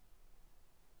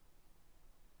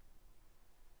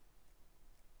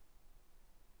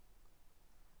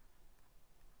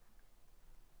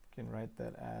 You can write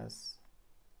that as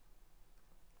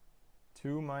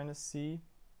 2 minus c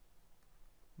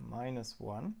minus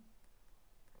 1.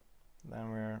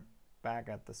 Then we're back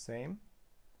at the same.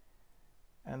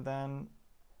 And then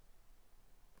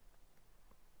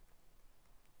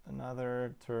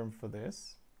another term for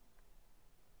this.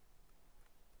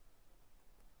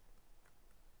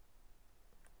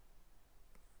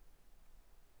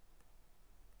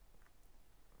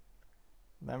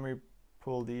 Then we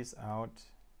pull these out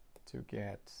to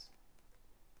get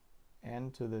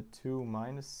n to the 2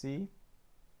 minus c.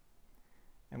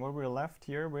 And what we're left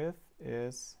here with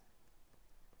is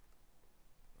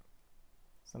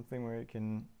something where you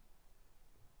can,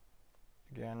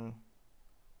 again,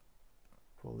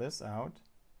 pull this out.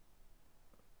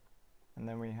 And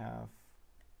then we have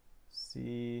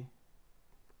c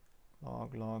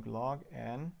log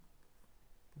n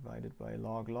divided by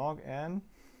log n.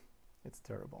 It's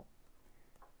terrible.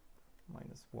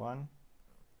 Minus 1.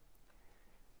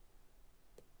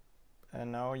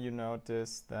 And now you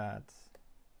notice that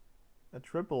a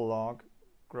triple log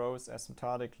grows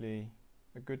asymptotically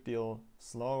a good deal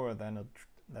slower than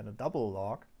a double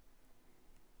log.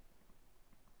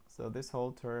 So this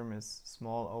whole term is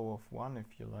small o of 1,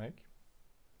 if you like.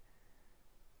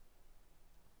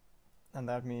 And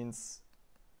that means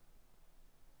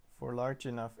for large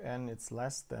enough n, it's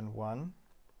less than 1.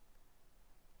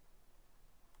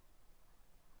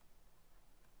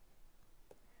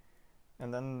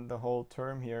 And then the whole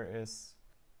term here is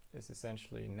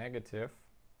essentially negative.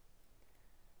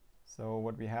 So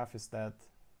what we have is that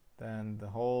then the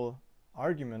whole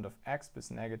argument of exp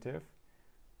is negative,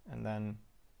 and then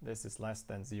this is less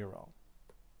than 0.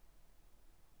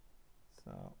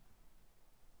 So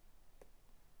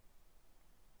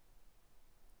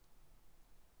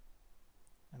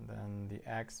and then the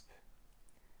exp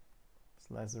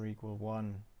is less or equal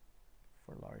 1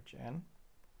 for large n.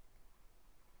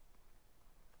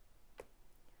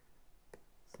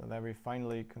 So then we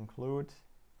finally conclude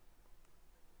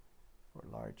for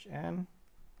large n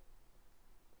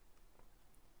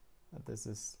that this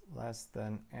is less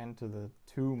than n to the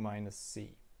 2 minus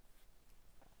c.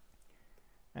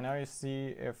 And now you see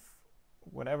if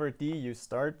whatever d you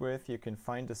start with, you can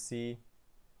find a c,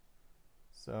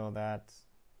 so that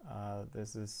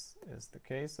this is the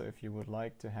case. So if you would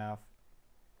like to have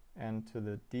n to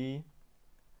the d,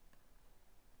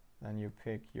 then you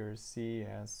pick your c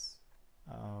as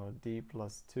d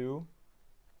plus 2,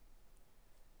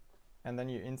 and then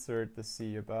you insert the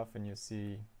c above, and you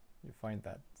find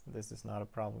that this is not a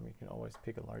problem. You can always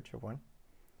pick a larger one,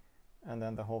 and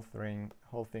then the whole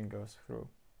thing goes through.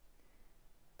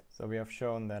 So we have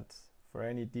shown that for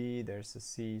any d there's a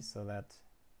c, so that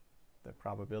the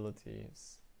probability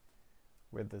is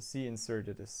with the c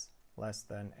inserted is less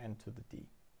than n to the d.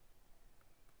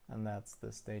 And that's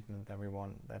the statement that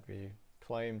we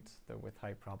claimed that with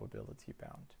high probability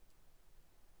bound.